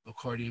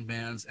accordion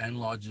bands and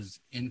lodges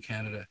in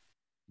Canada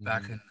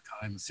back Mm-hmm. in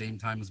the time, same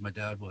time as my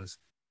dad was.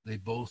 They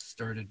both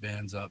started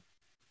bands up,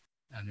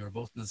 and they were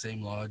both in the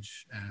same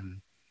lodge,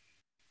 and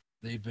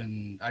they've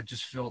been. I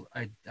just felt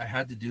I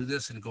had to do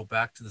this and go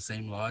back to the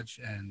same lodge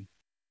and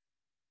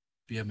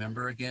be a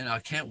member again. I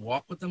can't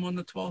walk with them on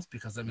the 12th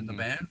because I'm in the Mm-hmm.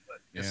 band, but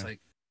it's Yeah.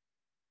 like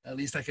at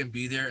least I can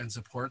be there and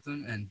support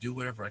them and do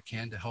whatever I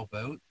can to help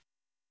out.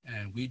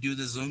 And we do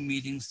the Zoom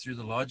meetings through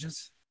the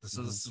lodges.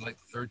 So Mm-hmm. this is like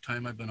the third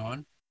time I've been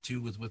on,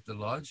 two with the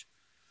lodge.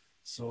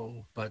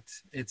 So, but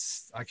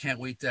I can't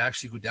wait to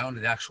actually go down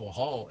to the actual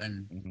hall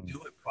and Mm-hmm.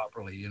 do it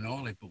properly,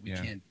 like, but we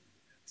Yeah. can't.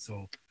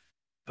 So,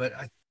 but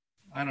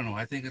I don't know.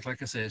 I think it's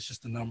like I say, it's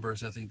just the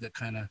numbers. I think that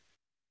kind of,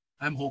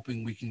 I'm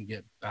hoping we can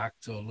get back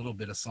to a little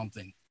bit of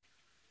something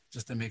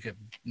just to make it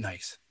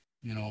nice,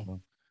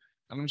 Well,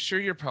 and I'm sure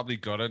you're probably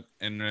got it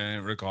in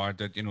regard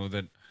that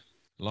that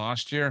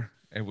last year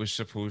it was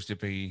supposed to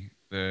be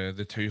the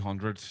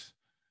 200th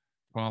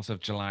 12th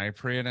of July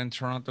parade in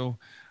Toronto,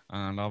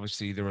 and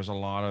obviously there was a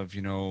lot of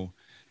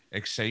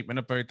excitement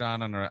about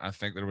that, and I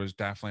think there was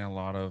definitely a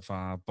lot of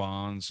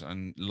bonds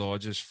and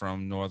lodges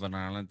from Northern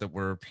Ireland that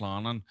were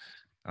planning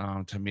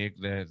to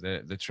make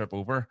the trip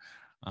over,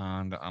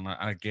 and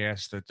I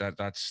guess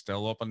that's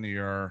still up in the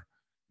air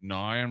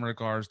now in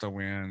regards to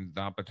when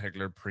that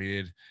particular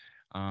parade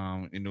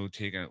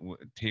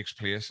takes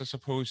place, I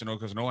suppose,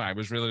 because I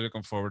was really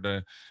looking forward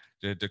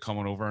to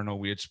coming over. I know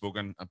we had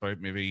spoken about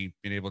maybe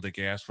being able to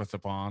guest with the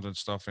band and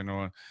stuff,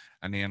 and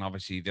then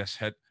obviously this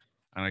hit,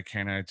 and it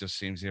kind of just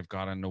seems to have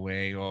got in the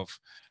way of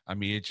a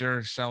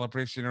major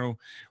celebration.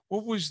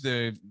 What was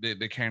the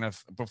kind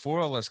of before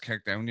all this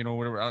kicked down?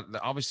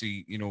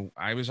 Obviously,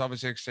 I was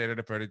obviously excited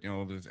about it.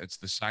 It's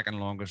the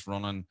second longest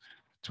running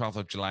 12th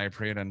of July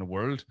parade in the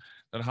world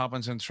that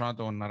happens in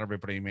Toronto, and not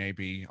everybody may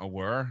be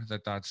aware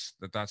that's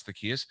the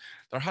case.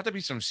 There had to be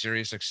some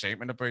serious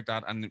excitement about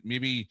that, and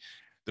maybe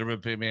there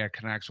would be a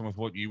connection with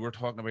what you were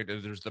talking about.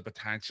 There's the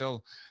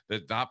potential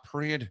that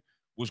parade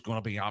was going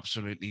to be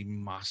absolutely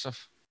massive.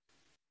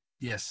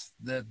 Yes,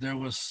 that there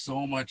was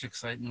so much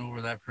excitement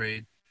over that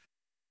parade.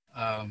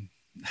 Um,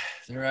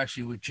 they're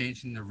actually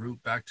changing the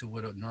route back to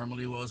what it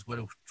normally was, would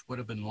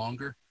have been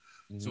longer.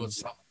 So Mm-hmm. it's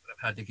something that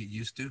I've had to get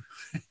used to.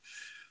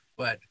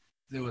 But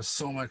there was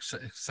so much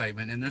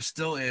excitement, and there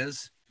still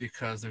is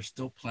because they're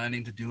still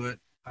planning to do it,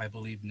 I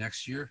believe,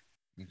 next year.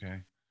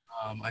 Okay.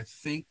 I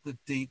think the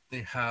date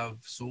they have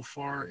so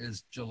far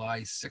is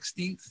July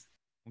 16th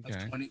of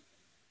Okay. 20,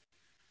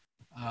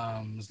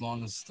 as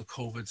long as the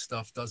COVID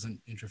stuff doesn't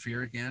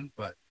interfere again.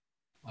 But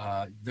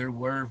there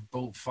were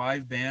about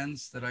 5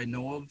 bands that I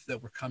know of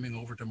that were coming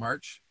over to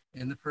march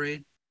in the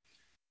parade.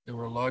 There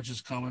were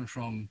lodges coming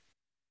from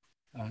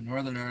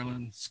Northern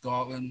Ireland,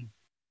 Scotland.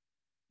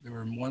 There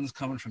were ones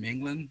coming from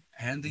England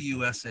and the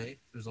USA.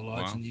 There's a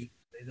lodge Wow. in the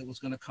USA that was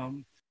going to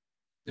come.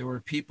 There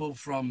were people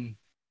from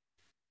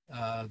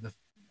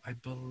I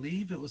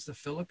believe it was the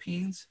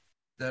Philippines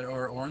that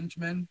are Orange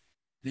Men.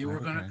 They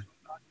were going to Okay.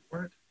 come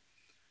for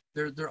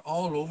it. They're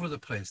all over the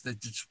place. They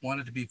just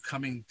wanted to be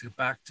coming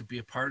back to be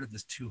a part of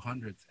this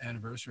 200th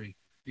anniversary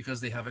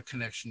because they have a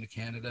connection to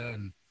Canada,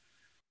 and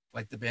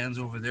like the bands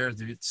over there,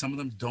 some of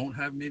them don't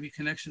have maybe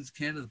connections to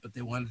Canada, but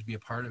they wanted to be a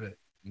part of it.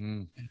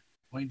 Mm. And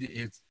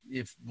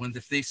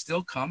if they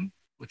still come,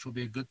 which will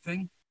be a good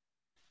thing,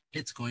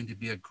 it's going to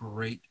be a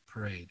great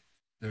parade.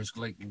 There's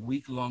like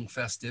week-long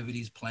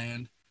festivities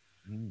planned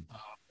Mm.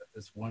 at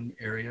this one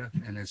area,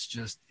 and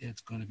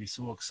it's going to be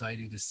so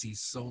exciting to see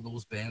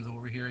those bands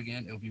over here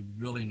again. It'll be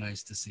really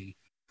nice to see,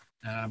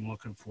 and I'm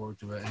looking forward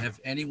to it. And if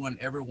anyone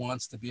ever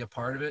wants to be a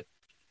part of it,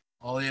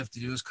 all they have to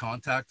do is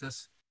contact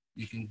us.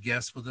 You can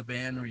guest with the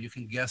band, or you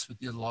can guest with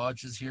the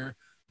lodges here.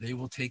 They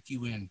will take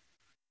you in.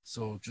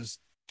 So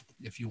just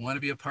if you want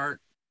to be a part,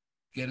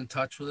 get in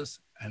touch with us,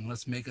 and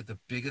let's make it the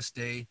biggest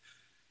day.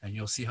 And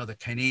you'll see how the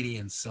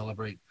Canadians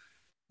celebrate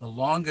the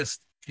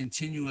longest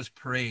continuous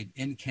parade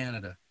in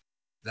Canada.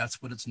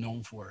 That's what it's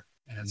known for,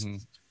 and it's Mm-hmm.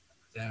 its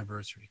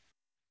anniversary.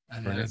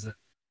 And that Brilliant. is a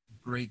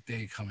great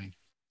day coming.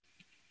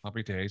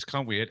 Happy days.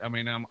 Can't wait. I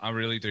mean, I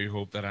really do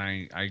hope that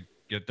I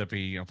get to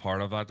be a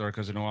part of that there,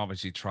 because I know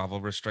obviously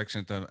travel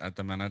restrictions at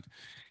the minute,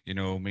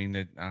 mean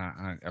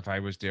that if I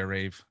was to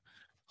arrive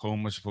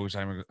home, I suppose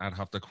I'd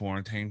have to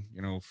quarantine,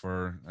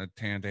 for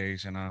 10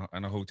 days in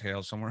a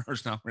hotel somewhere.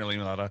 There's not really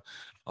a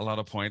lot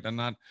of point in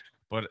that.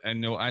 But I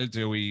know I'll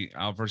do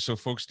Albert. So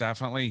folks,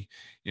 definitely,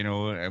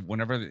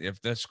 whenever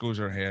if this goes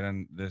ahead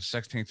on the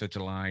 16th of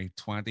July,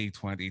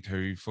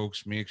 2022,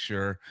 folks, make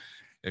sure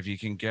if you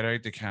can get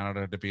out to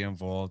Canada to be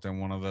involved in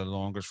one of the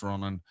longest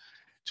running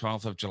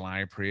 12th of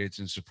July parades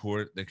and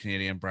support the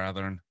Canadian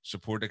brethren,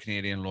 support the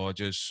Canadian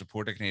lodges,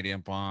 support the Canadian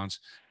bonds,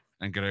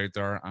 and get out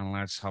there and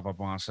let's have a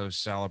massive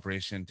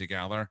celebration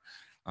together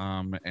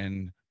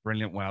in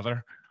brilliant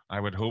weather,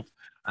 I would hope.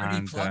 30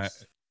 And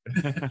plus.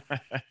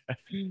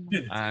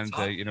 and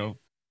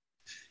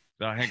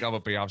I think that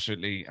would be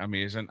absolutely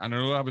amazing. And I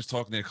know I was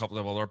talking to a couple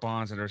of other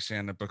bands and they're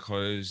saying that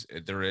because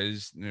there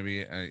is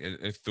maybe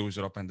if those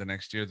are up into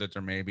next year that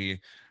there may be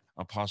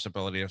a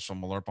possibility of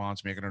some other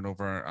bands making it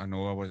over. I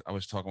know I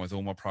was talking with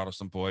Oma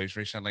Protestant Boys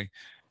recently,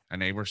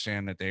 and they were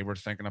saying that they were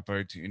thinking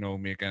about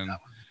making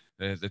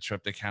the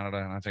trip to Canada,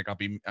 and I think that'd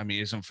be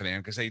amazing for them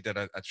because they did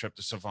a trip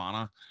to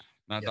Savannah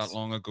not that Yes.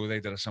 long ago. They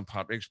did a St.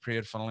 Patrick's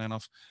Parade, funnily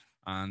enough,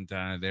 and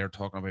they're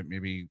talking about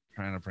maybe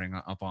trying to bring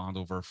a band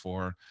over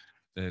for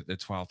the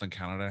 12th in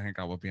Canada. I think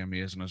that would be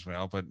amazing as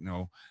well. But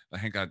no, I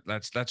think that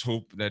let's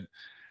hope that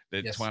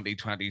Yes.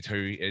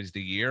 2022 is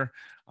the year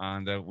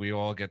and that we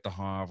all get to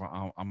have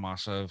a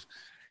massive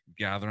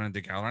gathering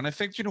together. And I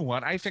think, you know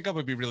what, I think that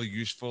would be really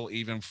useful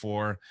even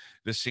for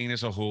the scene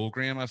as a whole,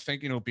 Graham. I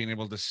think, being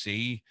able to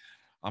see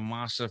a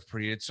massive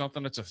parade,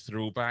 something that's a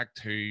throwback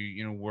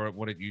to,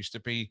 what it used to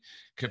be,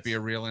 could be a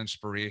real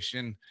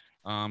inspiration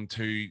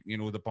to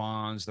the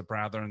bonds, the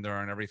brethren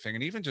there, and everything,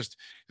 and even just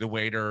the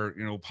wider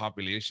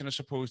population, I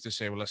suppose, to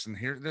say, well, listen,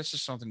 here, this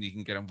is something you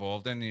can get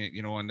involved in,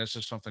 and this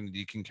is something that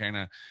you can kind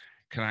of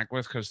connect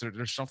with because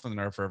there's something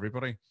there for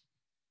everybody.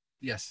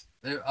 Yes,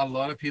 a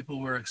lot of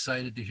people were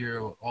excited to hear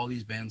all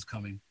these bands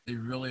coming. They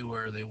really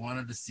were. They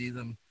wanted to see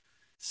them.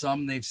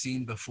 Some they've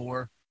seen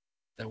before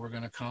that were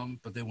going to come,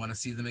 but they want to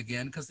see them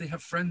again because they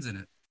have friends in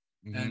it.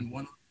 Mhm.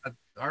 And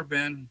our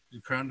band,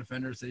 the Crown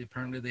Defenders,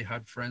 they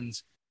had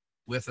friends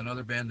with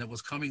another band that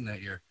was coming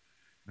that year,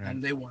 Right.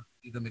 and they want to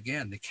see them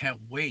again. They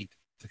can't wait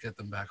to get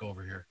them back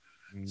over here.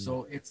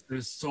 So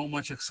there's so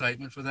much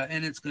excitement for that,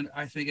 and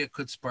I think it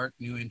could spark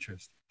new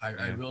interest.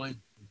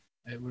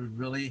 It would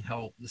really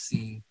help the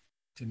scene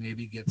to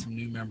maybe get some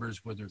new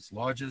members, whether it's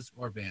lodges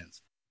or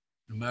bands.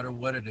 No matter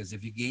what it is,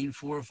 if you gain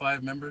 4 or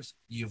 5 members,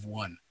 you've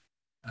won,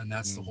 and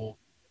that's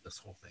this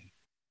whole thing.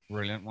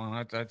 Brilliant.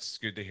 Well, that's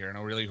good to hear, and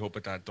I really hope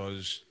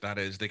that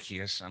is the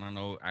case. And I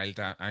know I'll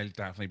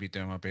definitely be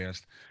doing my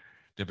best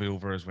to be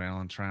over as well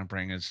and try and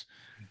bring as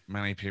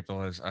many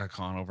people as I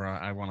can over.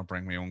 I want to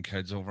bring my own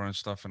kids over and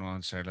stuff,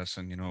 and say,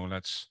 listen,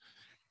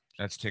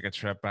 let's take a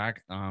trip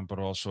back, but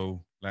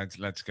also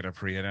let's get a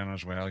parade in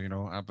as well.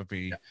 That would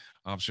be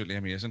absolutely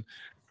amazing.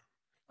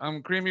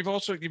 Graham,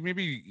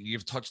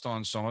 you've touched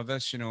on some of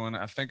this, and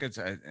I think it's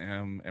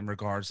in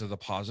regards to the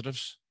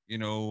positives,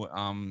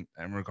 in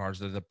regards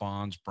to the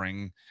bonds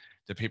bring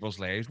to people's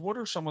lives. What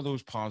are some of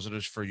those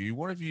positives for you?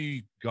 What have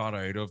you got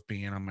out of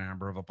being a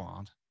member of a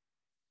bond?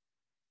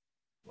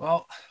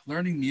 Well,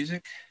 learning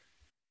music,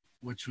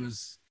 which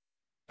was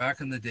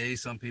back in the day,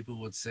 some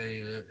people would say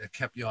it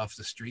kept you off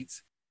the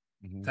streets,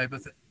 type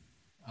of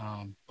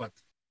thing. But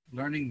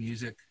learning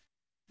music,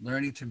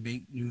 learning to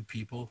meet new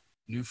people,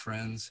 new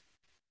friends,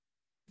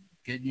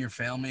 getting your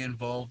family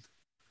involved,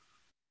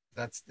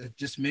 it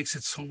just makes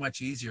it so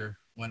much easier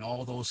when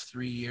all those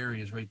 3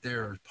 areas right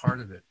there are part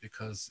of it.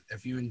 Because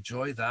if you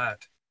enjoy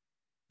that,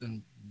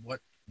 then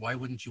why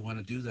wouldn't you want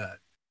to do that?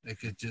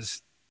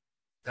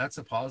 That's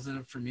a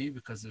positive for me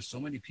because there's so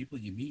many people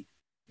you meet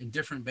in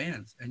different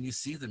bands and you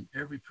see them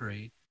every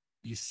parade.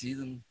 You see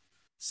them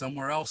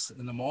somewhere else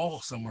in the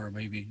mall somewhere.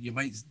 Maybe you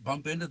might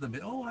bump into them.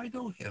 Oh, I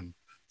know him,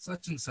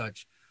 such and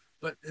such.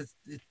 But it's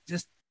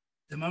just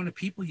the amount of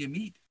people you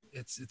meet.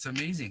 It's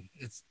amazing.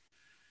 It's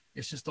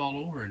just all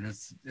over, and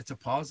it's a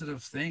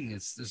positive thing.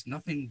 There's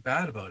nothing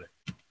bad about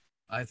it.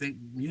 I think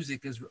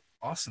music is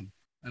awesome,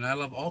 and I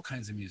love all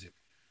kinds of music.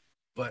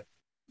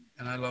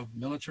 And I love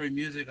military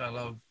music. I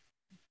love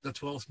the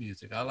 12th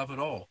music. I love it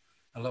all.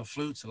 I love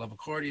flutes. I love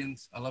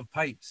accordions. I love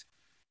pipes.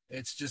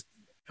 It's just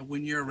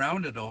when you're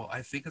around it all,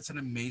 I think it's an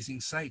amazing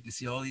sight to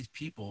see all these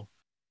people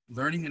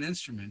learning an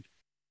instrument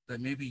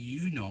that maybe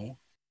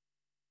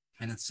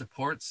and it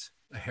supports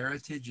a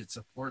heritage. It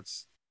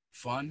supports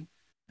fun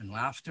and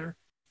laughter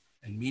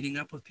and meeting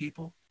up with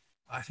people.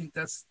 I think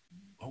that's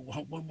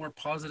what more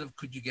positive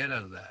could you get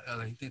out of that?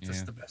 I think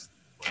that's the best.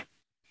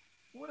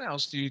 What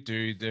else do you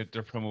do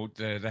to promote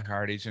the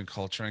heritage and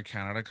culture in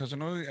Canada? Because I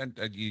know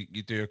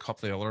you do a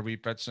couple of other wee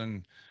bits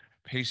and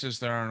pieces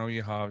there. I know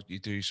you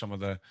do some of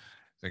the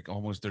like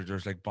almost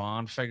there's like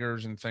bond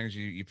figures and things.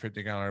 You put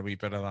together a wee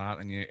bit of that,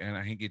 and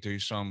I think you do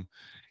some.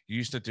 You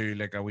used to do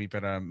like a wee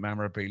bit of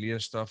memorabilia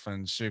stuff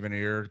and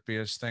souvenir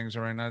based things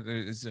around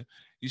that.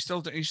 You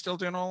still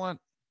doing all that?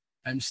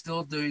 I'm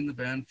still doing the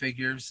band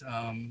figures.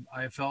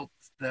 I felt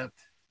that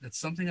it's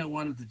something I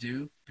wanted to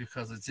do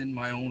because it's in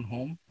my own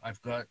home.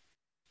 I've got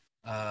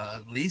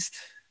at least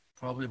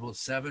probably about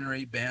 7 or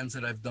 8 bands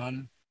that I've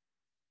done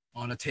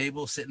on a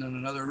table sitting in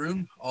another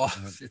room.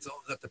 It's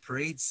all got the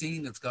parade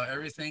scene. It's got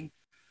everything.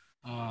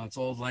 It's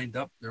all lined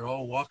up. They're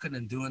all walking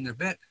and doing their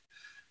bit.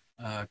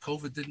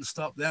 COVID didn't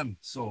stop them.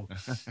 So,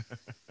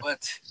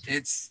 but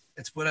it's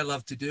what I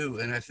love to do.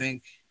 And I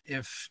think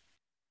if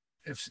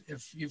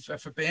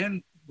a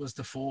band was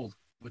to fold,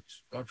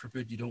 which God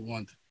forbid you don't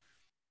want,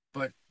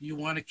 but you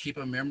want to keep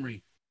a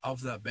memory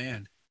of that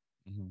band,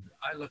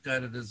 I look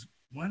at it as,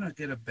 why not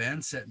get a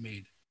band set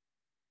made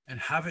and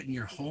have it in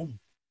your home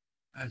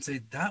and say,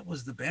 that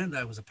was the band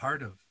I was a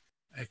part of.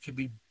 It could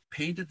be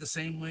painted the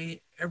same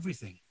way,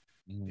 everything.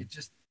 It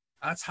just,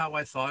 that's how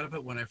I thought of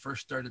it when I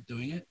first started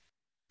doing it,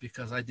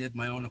 because I did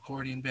my own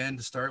accordion band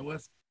to start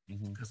with,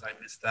 because I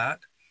missed that.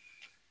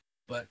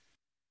 But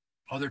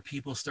other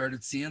people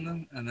started seeing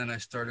them, and then I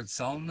started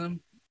selling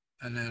them.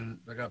 And then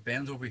I got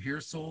bands over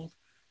here sold.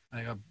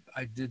 I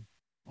did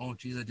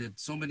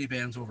so many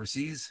bands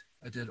overseas.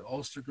 I did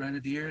Ulster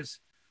Grenadiers.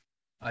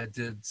 I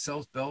did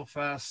South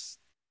Belfast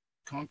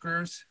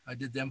Conquerors. I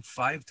did them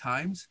 5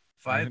 times.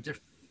 5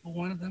 different people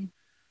wanted them.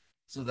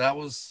 So that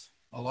was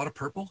a lot of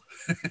purple.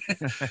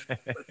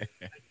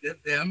 I did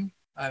them.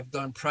 I've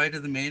done Pride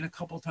of the Main a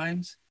couple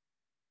times.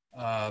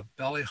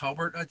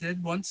 Ballyhobart I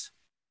did once.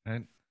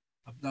 Right.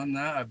 I've done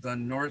that. I've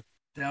done North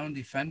Down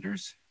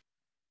Defenders.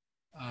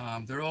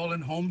 They're all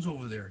in homes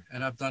over there.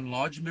 And I've done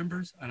lodge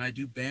members, and I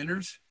do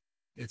banners.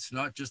 It's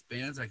not just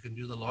bands. I can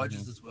do the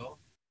lodges as well.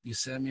 You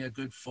send me a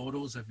good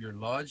photos of your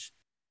lodge,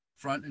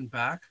 front and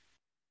back,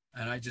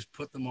 and I just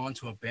put them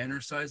onto a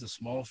banner size, a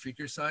small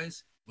figure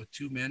size, with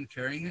 2 men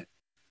carrying it.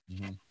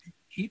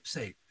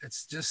 Keepsake.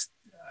 It's just,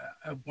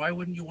 why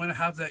wouldn't you want to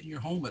have that in your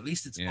home? At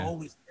least it's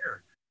always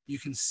there. You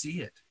can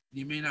see it.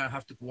 You may not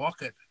have to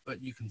walk it,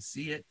 but you can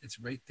see it. It's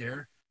right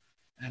there.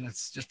 And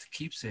it's just a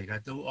keepsake. I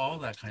do all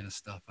that kind of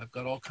stuff. I've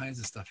got all kinds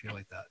of stuff here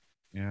like that.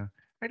 Yeah.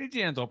 How did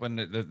you end up in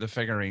the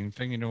figurine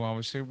thing? You know,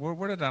 obviously,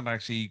 where did that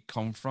actually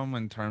come from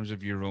in terms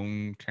of your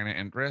own kind of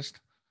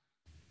interest?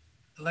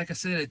 Like I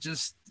said,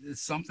 it's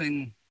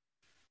something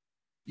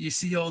you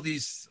see all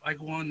these. I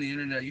go on the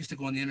internet. I used to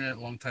go on the internet a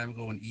long time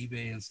ago on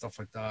eBay and stuff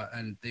like that,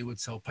 and they would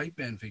sell pipe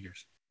band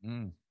figures.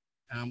 And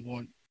I'm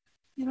going,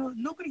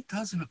 nobody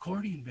does an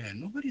accordion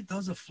band. Nobody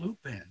does a flute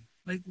band.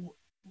 Like,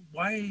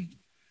 why?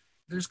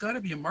 There's got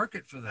to be a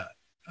market for that.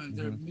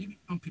 There maybe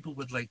some people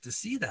would like to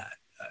see that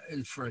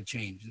for a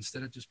change,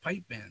 instead of just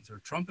pipe bands or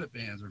trumpet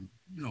bands or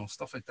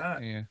stuff like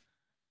that. Yeah.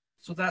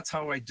 So that's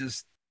how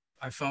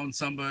I found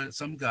some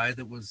guy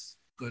that was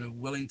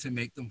willing to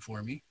make them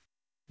for me.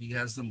 He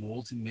has the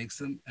molds, he makes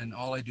them, and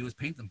all I do is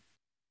paint them.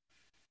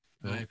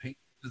 And I paint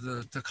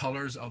the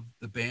colors of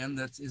the band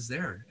that is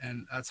there,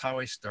 and that's how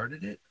I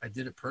started it. I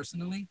did it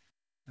personally,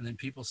 and then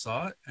people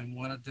saw it and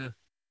wanted to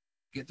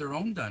get their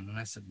own done, and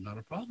I said, not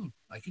a problem,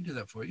 I can do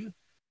that for you.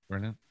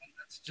 Brilliant. And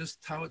that's just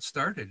how it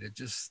started.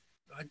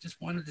 I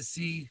just wanted to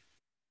see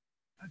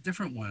a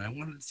different one. I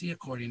wanted to see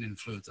accordion and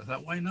flutes. I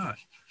thought, why not?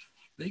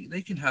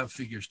 They can have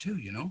figures too,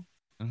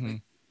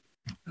 and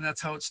that's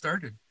how it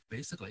started,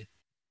 basically.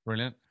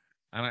 Brilliant.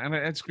 And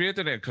it's great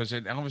that because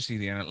it obviously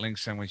then it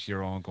links in with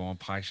your ongoing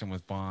passion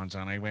with bonds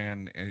anyway.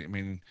 And I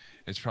mean,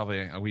 it's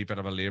probably a wee bit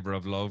of a labor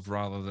of love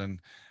rather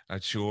than a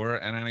chore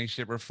in any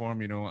shape or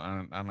form,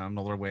 and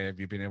another way of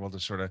you being able to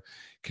sort of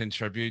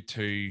contribute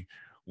to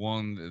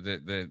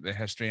the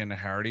history and the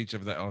heritage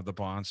of the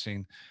bond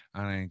scene,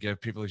 and give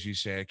people, as you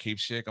say, a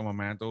keepsake, a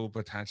memento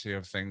potentially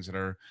of things that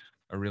are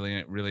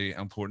really, really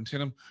important to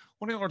them.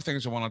 One of the other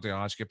things I wanted to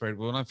ask you about,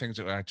 one of the things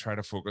that I try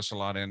to focus a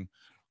lot on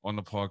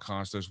the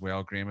podcast as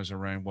well, Graham, is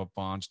around what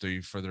bonds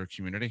do for their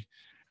community.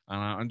 And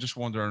I'm just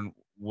wondering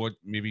what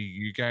maybe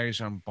you guys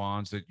and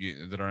bonds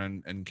that are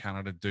in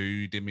Canada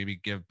do to maybe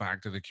give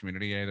back to the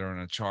community, either in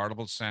a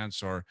charitable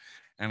sense or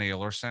any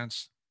other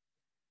sense.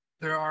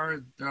 There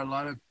are a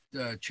lot of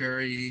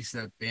charities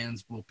that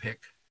bands will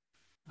pick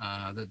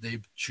that they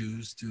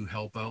choose to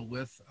help out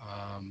with.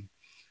 I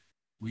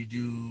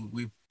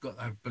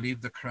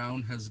believe the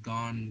Crown has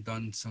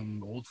done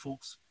some old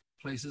folks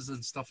places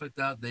and stuff like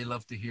that. They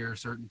love to hear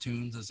certain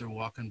tunes as they're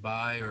walking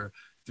by, or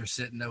if they're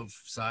sitting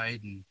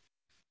outside, and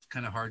it's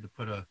kind of hard to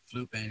put a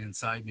flute band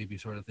inside, maybe,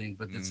 sort of thing,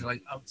 but it's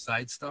like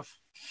outside stuff.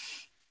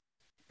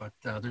 But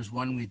there's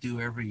one we do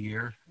every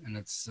year, and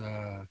it's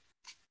where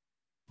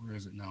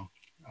is it now?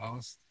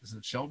 Alice, is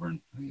it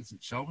Shelburne? I think it's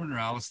at Shelburne or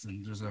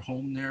Alliston. There's a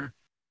home there,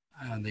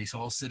 and they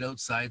all sit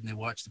outside and they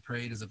watch the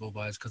parade as it go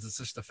by, because it's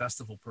just a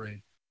festival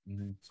parade.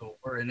 So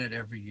we're in it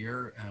every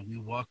year, and we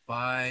walk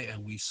by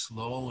and we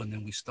slow, and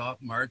then we stop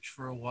march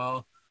for a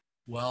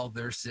while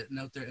they're sitting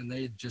out there, and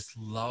they just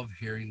love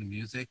hearing the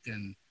music,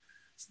 and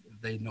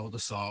they know the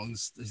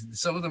songs.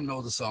 Some of them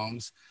know the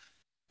songs,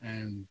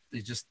 and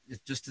it's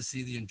just to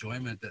see the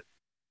enjoyment that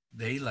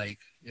they like.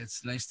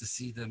 It's nice to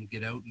see them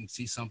get out and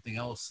see something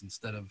else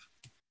instead of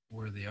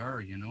where they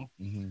are,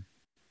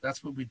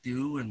 That's what we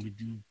do, and we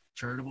do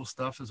charitable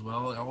stuff as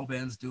well. All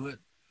bands do it,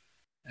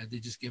 and they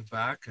just give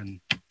back,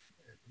 and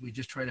we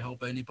just try to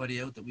help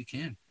anybody out that we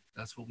can.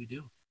 That's what we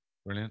do.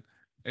 Brilliant.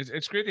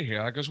 It's great to hear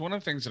that, because one of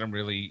the things that I'm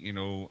really,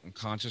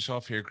 conscious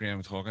of here,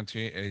 Graham, talking to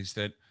you, is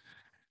that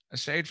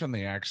aside from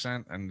the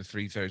accent and the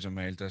 3,000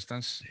 mile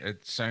distance,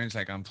 it sounds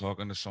like I'm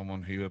talking to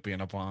someone who would be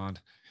in a band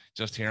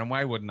just here. And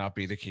why wouldn't that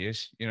be the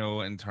case?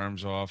 In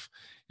terms of,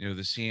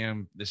 the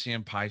same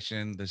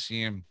passion, the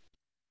same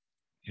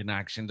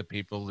connection to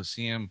people, the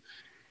same,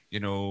 you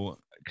know,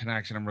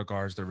 connection in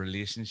regards to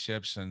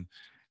relationships and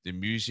the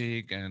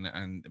music,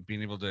 and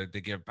being able to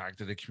give back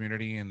to the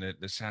community, and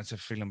the sense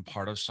of feeling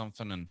part of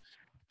something, and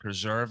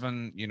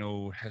preserving,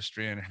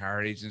 history and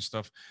heritage and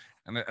stuff.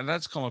 And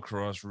that's come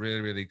across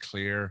really, really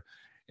clear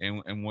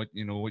in what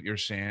you're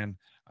saying,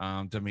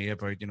 to me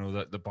about,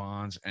 the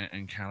bonds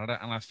in Canada.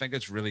 And I think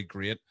it's really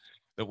great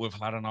that we've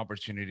had an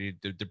opportunity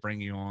to bring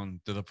you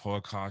on to the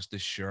podcast to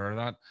share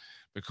that,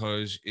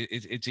 because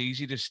it's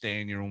easy to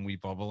stay in your own wee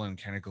bubble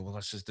and kind of go, well,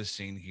 this is the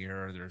scene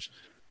here. Or there's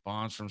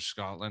bonds from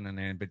Scotland, and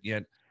then, but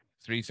yet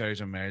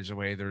 3,000 miles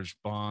away, there's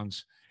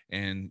bonds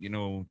in,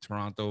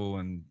 Toronto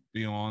and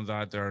beyond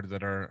that there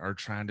that are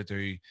trying to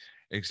do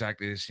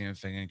exactly the same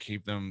thing and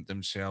keep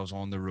themselves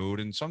on the road.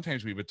 And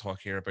sometimes we would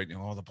talk here about,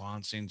 the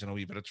bond scenes in a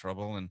wee bit of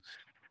trouble and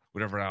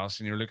whatever else,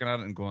 and you're looking at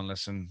it and going,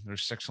 listen,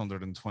 there's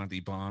 620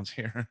 bonds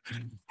here.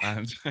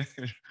 And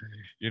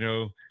you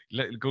know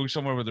go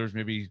somewhere where there's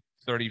maybe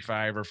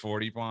 35 or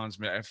 40 bonds,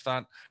 if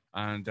that,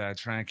 and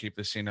try and keep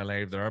the scene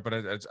alive there. But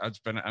it's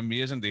been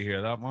amazing to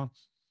hear that, man.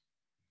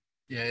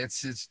 Yeah,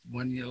 it's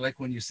when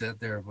you said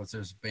there, was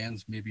there's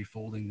bands maybe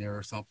folding there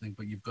or something,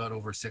 but you've got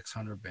over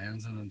 600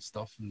 bands and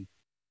stuff, and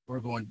we're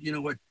going, you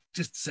know what,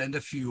 just send a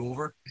few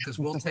over because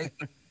we'll take.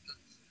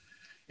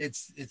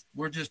 It's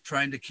we're just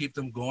trying to keep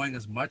them going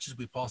as much as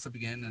we possibly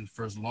can and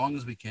for as long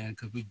as we can,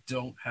 because we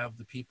don't have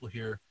the people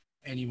here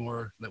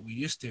anymore that we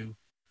used to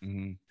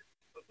Hmm.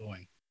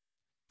 going.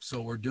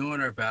 So we're doing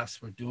our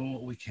best. We're doing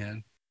what we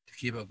can to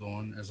keep it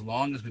going as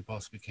long as we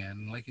possibly can.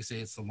 And like you say,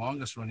 it's the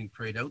longest running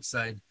parade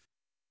outside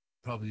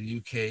probably the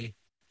UK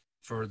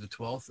for the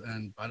 12th.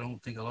 And I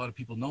don't think a lot of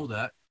people know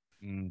that.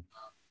 Mm.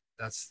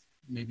 That's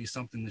maybe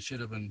something that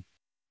should have been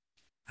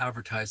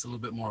advertised a little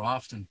bit more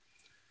often.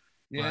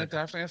 Yeah, But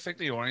definitely. I think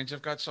the Orange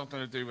have got something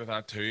to do with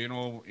that too.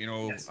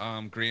 yes,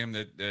 Graham,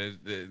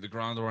 the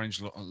Grand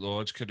Orange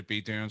Lodge could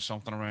be doing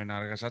something around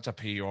that. I guess that's a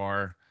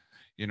PR,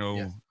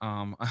 yes,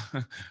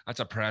 that's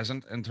a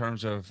present in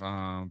terms of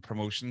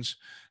promotions.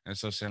 And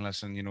so saying,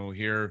 listen,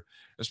 here,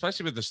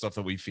 especially with the stuff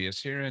that we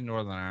face here in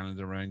Northern Ireland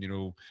around,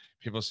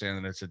 people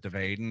saying that it's a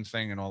dividing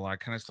thing and all that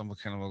kind of stuff.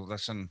 Kind of, well,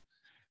 listen,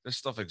 this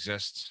stuff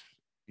exists,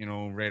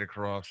 right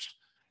across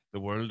the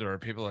world. There are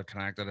people that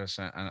connected us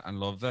and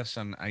love this.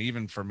 And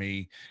even for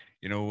me,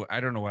 I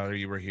don't know whether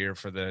you were here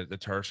for the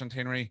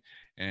tercentenary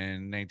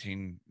in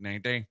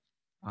 1990.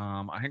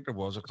 I think there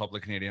was a couple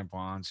of Canadian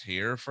bonds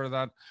here for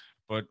that.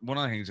 But one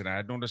of the things that I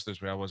had noticed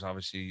as well was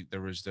obviously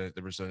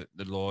the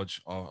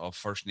lodge of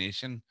First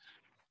Nation,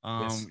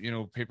 yes.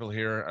 people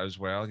here as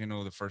well.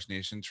 The First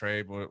Nation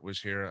tribe was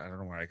here. I don't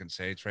know where I can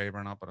say tribe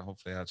or not, but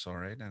hopefully that's all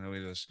right. I know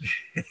this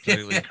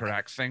politically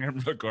correct thing in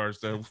regards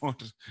to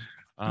what,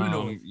 Who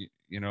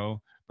knows?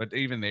 but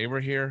even they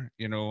were here,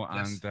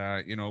 Yes,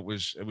 and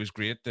it was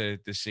great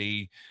to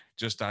see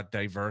just that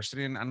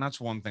diversity. And that's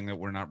one thing that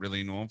we're not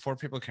really known for.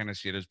 People kind of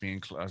see it as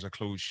being as a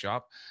closed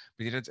shop,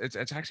 but yet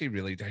it's actually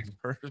really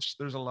diverse.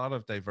 There's a lot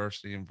of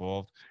diversity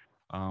involved,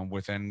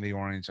 within the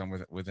Orange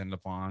and within the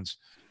bonds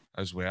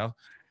as well.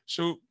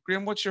 So,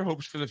 Graham, what's your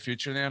hopes for the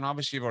future then?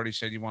 Obviously, you've already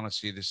said you want to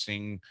see this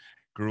thing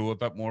grow a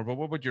bit more, but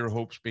what would your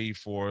hopes be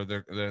for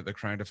the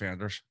Crown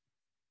Defenders?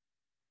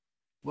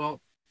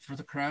 well, for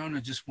the Crown, I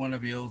just want to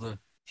be able to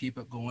keep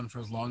it going for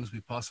as long as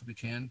we possibly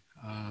can,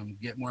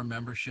 get more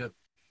membership.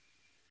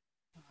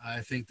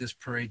 I think this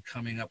parade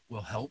coming up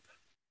will help.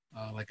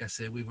 Like I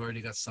said, we've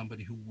already got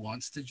somebody who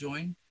wants to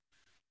join,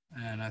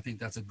 and I think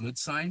that's a good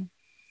sign.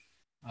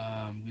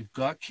 We've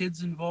got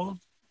kids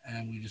involved,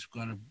 and we're just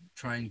going to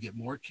try and get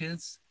more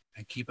kids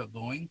and keep it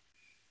going.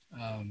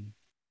 Um,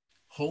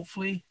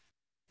 Hopefully,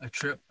 a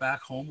trip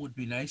back home would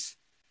be nice.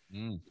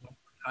 Mm.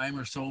 Time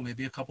or so,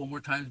 maybe a couple more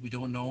times. We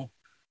don't know.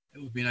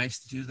 It would be nice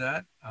to do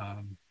that.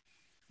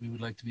 We would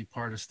like to be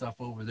part of stuff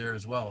over there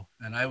as well,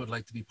 and I would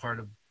like to be part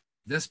of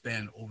this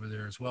band over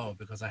there as well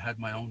because I had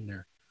my own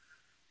there,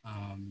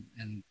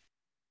 and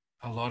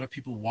a lot of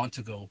people want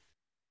to go.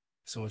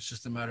 So it's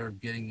just a matter of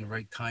getting the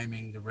right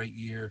timing, the right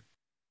year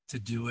to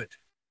do it,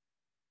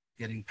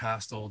 getting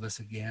past all this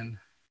again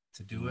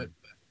to do it.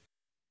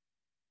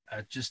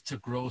 Mm. Just to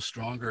grow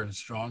stronger and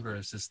stronger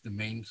is just the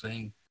main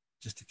thing,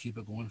 just to keep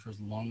it going for as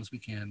long as we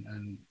can.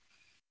 And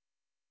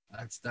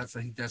that's I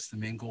think that's the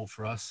main goal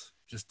for us,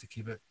 just to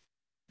keep it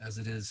as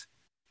it is.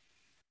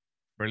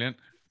 Brilliant.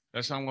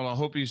 Listen, well, I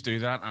hope you do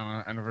that.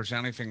 And if there's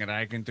anything that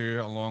I can do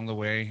along the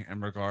way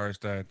in regards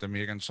to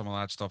making some of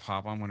that stuff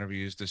happen, whenever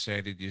you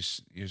decided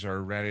you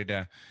are ready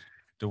to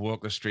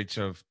walk the streets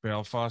of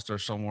Belfast or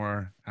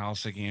somewhere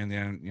else again,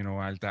 then,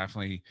 I'll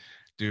definitely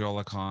do all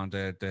I can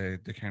to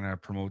kind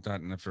of promote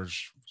that. And if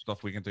there's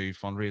stuff we can do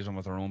fundraising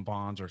with our own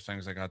bonds or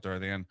things like that there,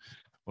 then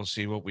we'll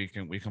see what we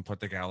can put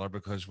together,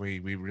 because we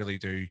really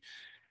do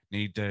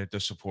need to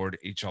support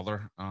each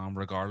other,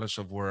 regardless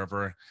of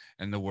wherever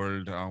in the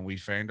world we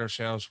find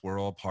ourselves. We're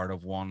all part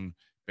of one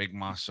big,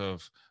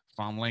 massive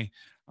family,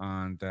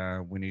 and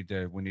we need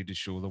to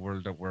show the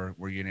world that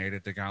we're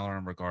united together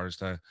in regards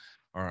to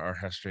our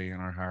history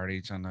and our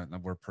heritage, and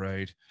that we're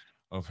proud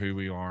of who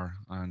we are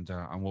and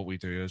what we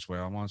do as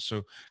well, man.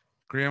 So,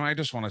 Graham, I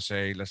just want to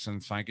say, listen,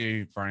 thank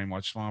you very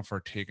much, man, for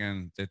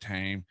taking the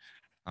time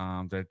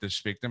to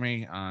speak to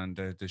me and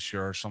to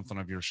share something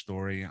of your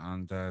story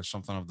and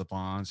something of the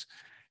bonds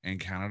in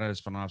Canada.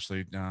 It's been an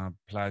absolute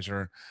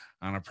pleasure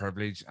and a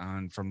privilege.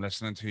 And from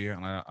listening to you,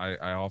 and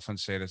I often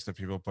say this to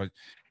people, but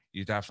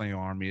you definitely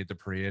are made the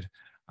parade.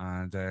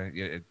 And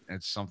yeah,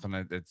 it's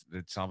something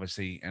it's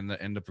obviously in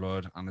the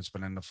blood, and it's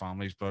been in the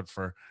family's blood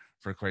for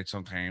quite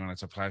some time. And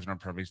it's a pleasure and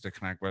privilege to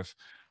connect with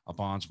a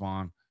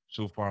bondsman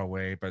so far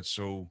away, but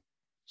still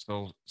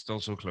so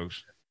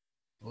close.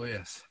 Oh,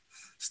 yes.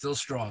 Still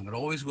strong. It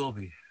always will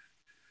be.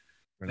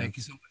 Brilliant. Thank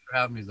you so much for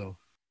having me, though.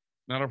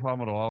 Not a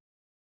problem at all.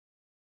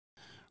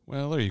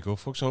 Well, there you go,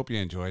 folks. I hope you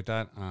enjoyed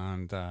that,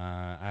 and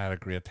I had a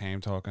great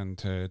time talking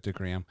to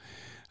Graham,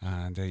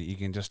 and you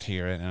can just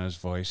hear it in his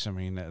voice. I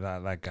mean,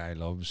 that guy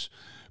loves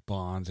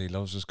bonds. He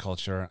loves his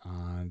culture,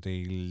 and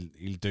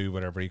he'll do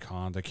whatever he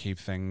can to keep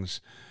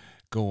things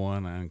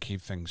going and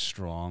keep things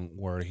strong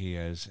where he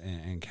is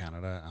in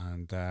Canada.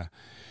 And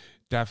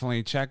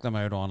definitely check them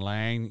out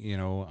online,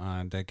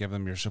 and give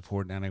them your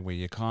support in any way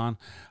you can.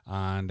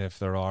 And if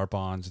there are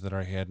bonds that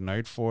are heading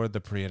out for the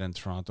parade in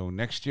Toronto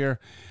next year,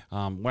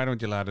 why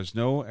don't you let us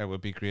know? It would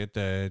be great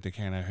to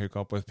kind of hook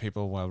up with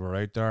people while we're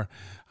out there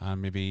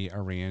and maybe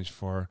arrange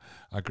for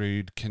a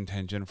good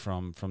contingent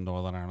from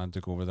Northern Ireland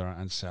to go over there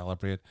and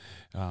celebrate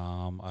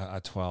a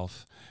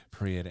 12th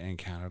parade in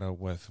Canada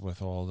with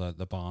all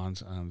the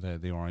bonds and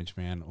the Orange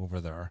Men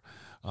over there.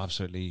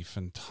 Absolutely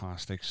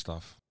fantastic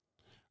stuff.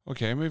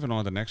 Okay, moving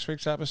on to next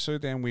week's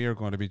episode, then we are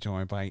going to be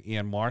joined by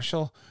Ian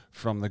Marshall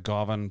from the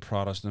Govan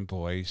Protestant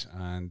Boys,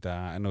 and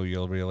I know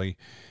you'll really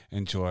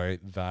enjoy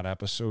that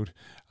episode.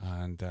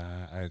 And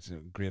it's a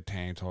great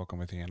time talking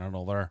with Ian,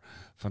 another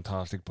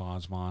fantastic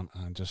bondsman,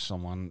 and just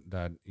someone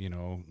that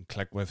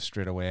click with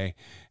straight away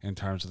in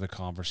terms of the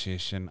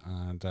conversation,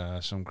 and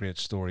some great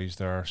stories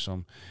there,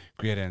 some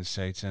great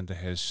insights into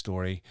his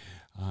story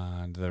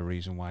and the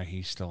reason why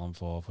he's still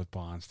involved with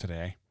bonds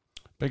today.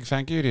 Big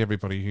thank you to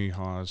everybody who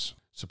has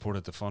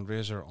supported the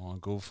fundraiser on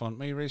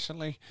GoFundMe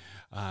recently,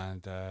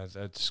 and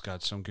it's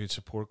got some good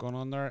support going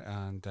on there.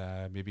 And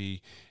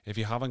maybe if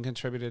you haven't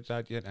contributed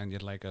that yet and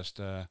you'd like us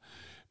to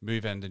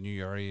move into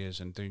new areas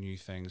and do new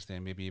things,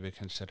 then maybe you would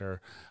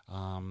consider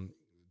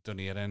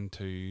donating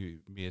to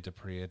Made the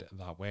Parade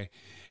that way.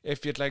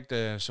 If you'd like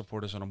to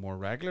support us on a more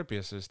regular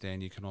basis, then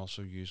you can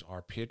also use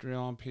our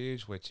Patreon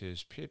page, which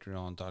is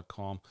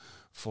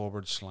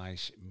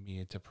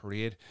patreon.com/Made the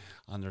Parade,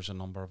 and there's a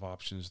number of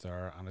options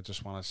there. And I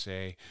just want to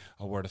say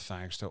a word of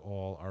thanks to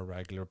all our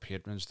regular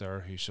patrons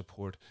there who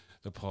support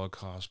the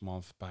podcast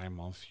month by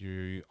month.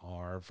 You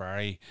are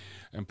very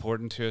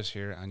important to us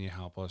here, and you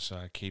help us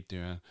keep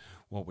doing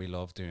what we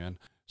love doing.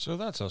 So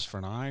that's us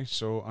for now.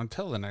 So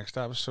until the next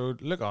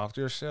episode, look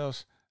after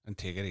yourselves and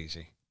take it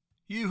easy.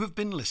 You have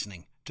been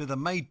listening to the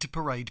Made to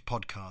Parade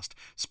podcast,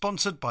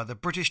 sponsored by the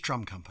British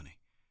Drum Company,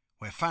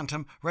 where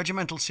Phantom,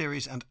 Regimental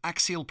Series and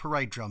Axial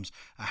Parade drums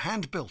are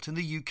hand-built in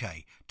the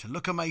UK to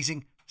look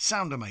amazing,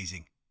 sound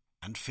amazing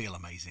and feel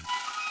amazing.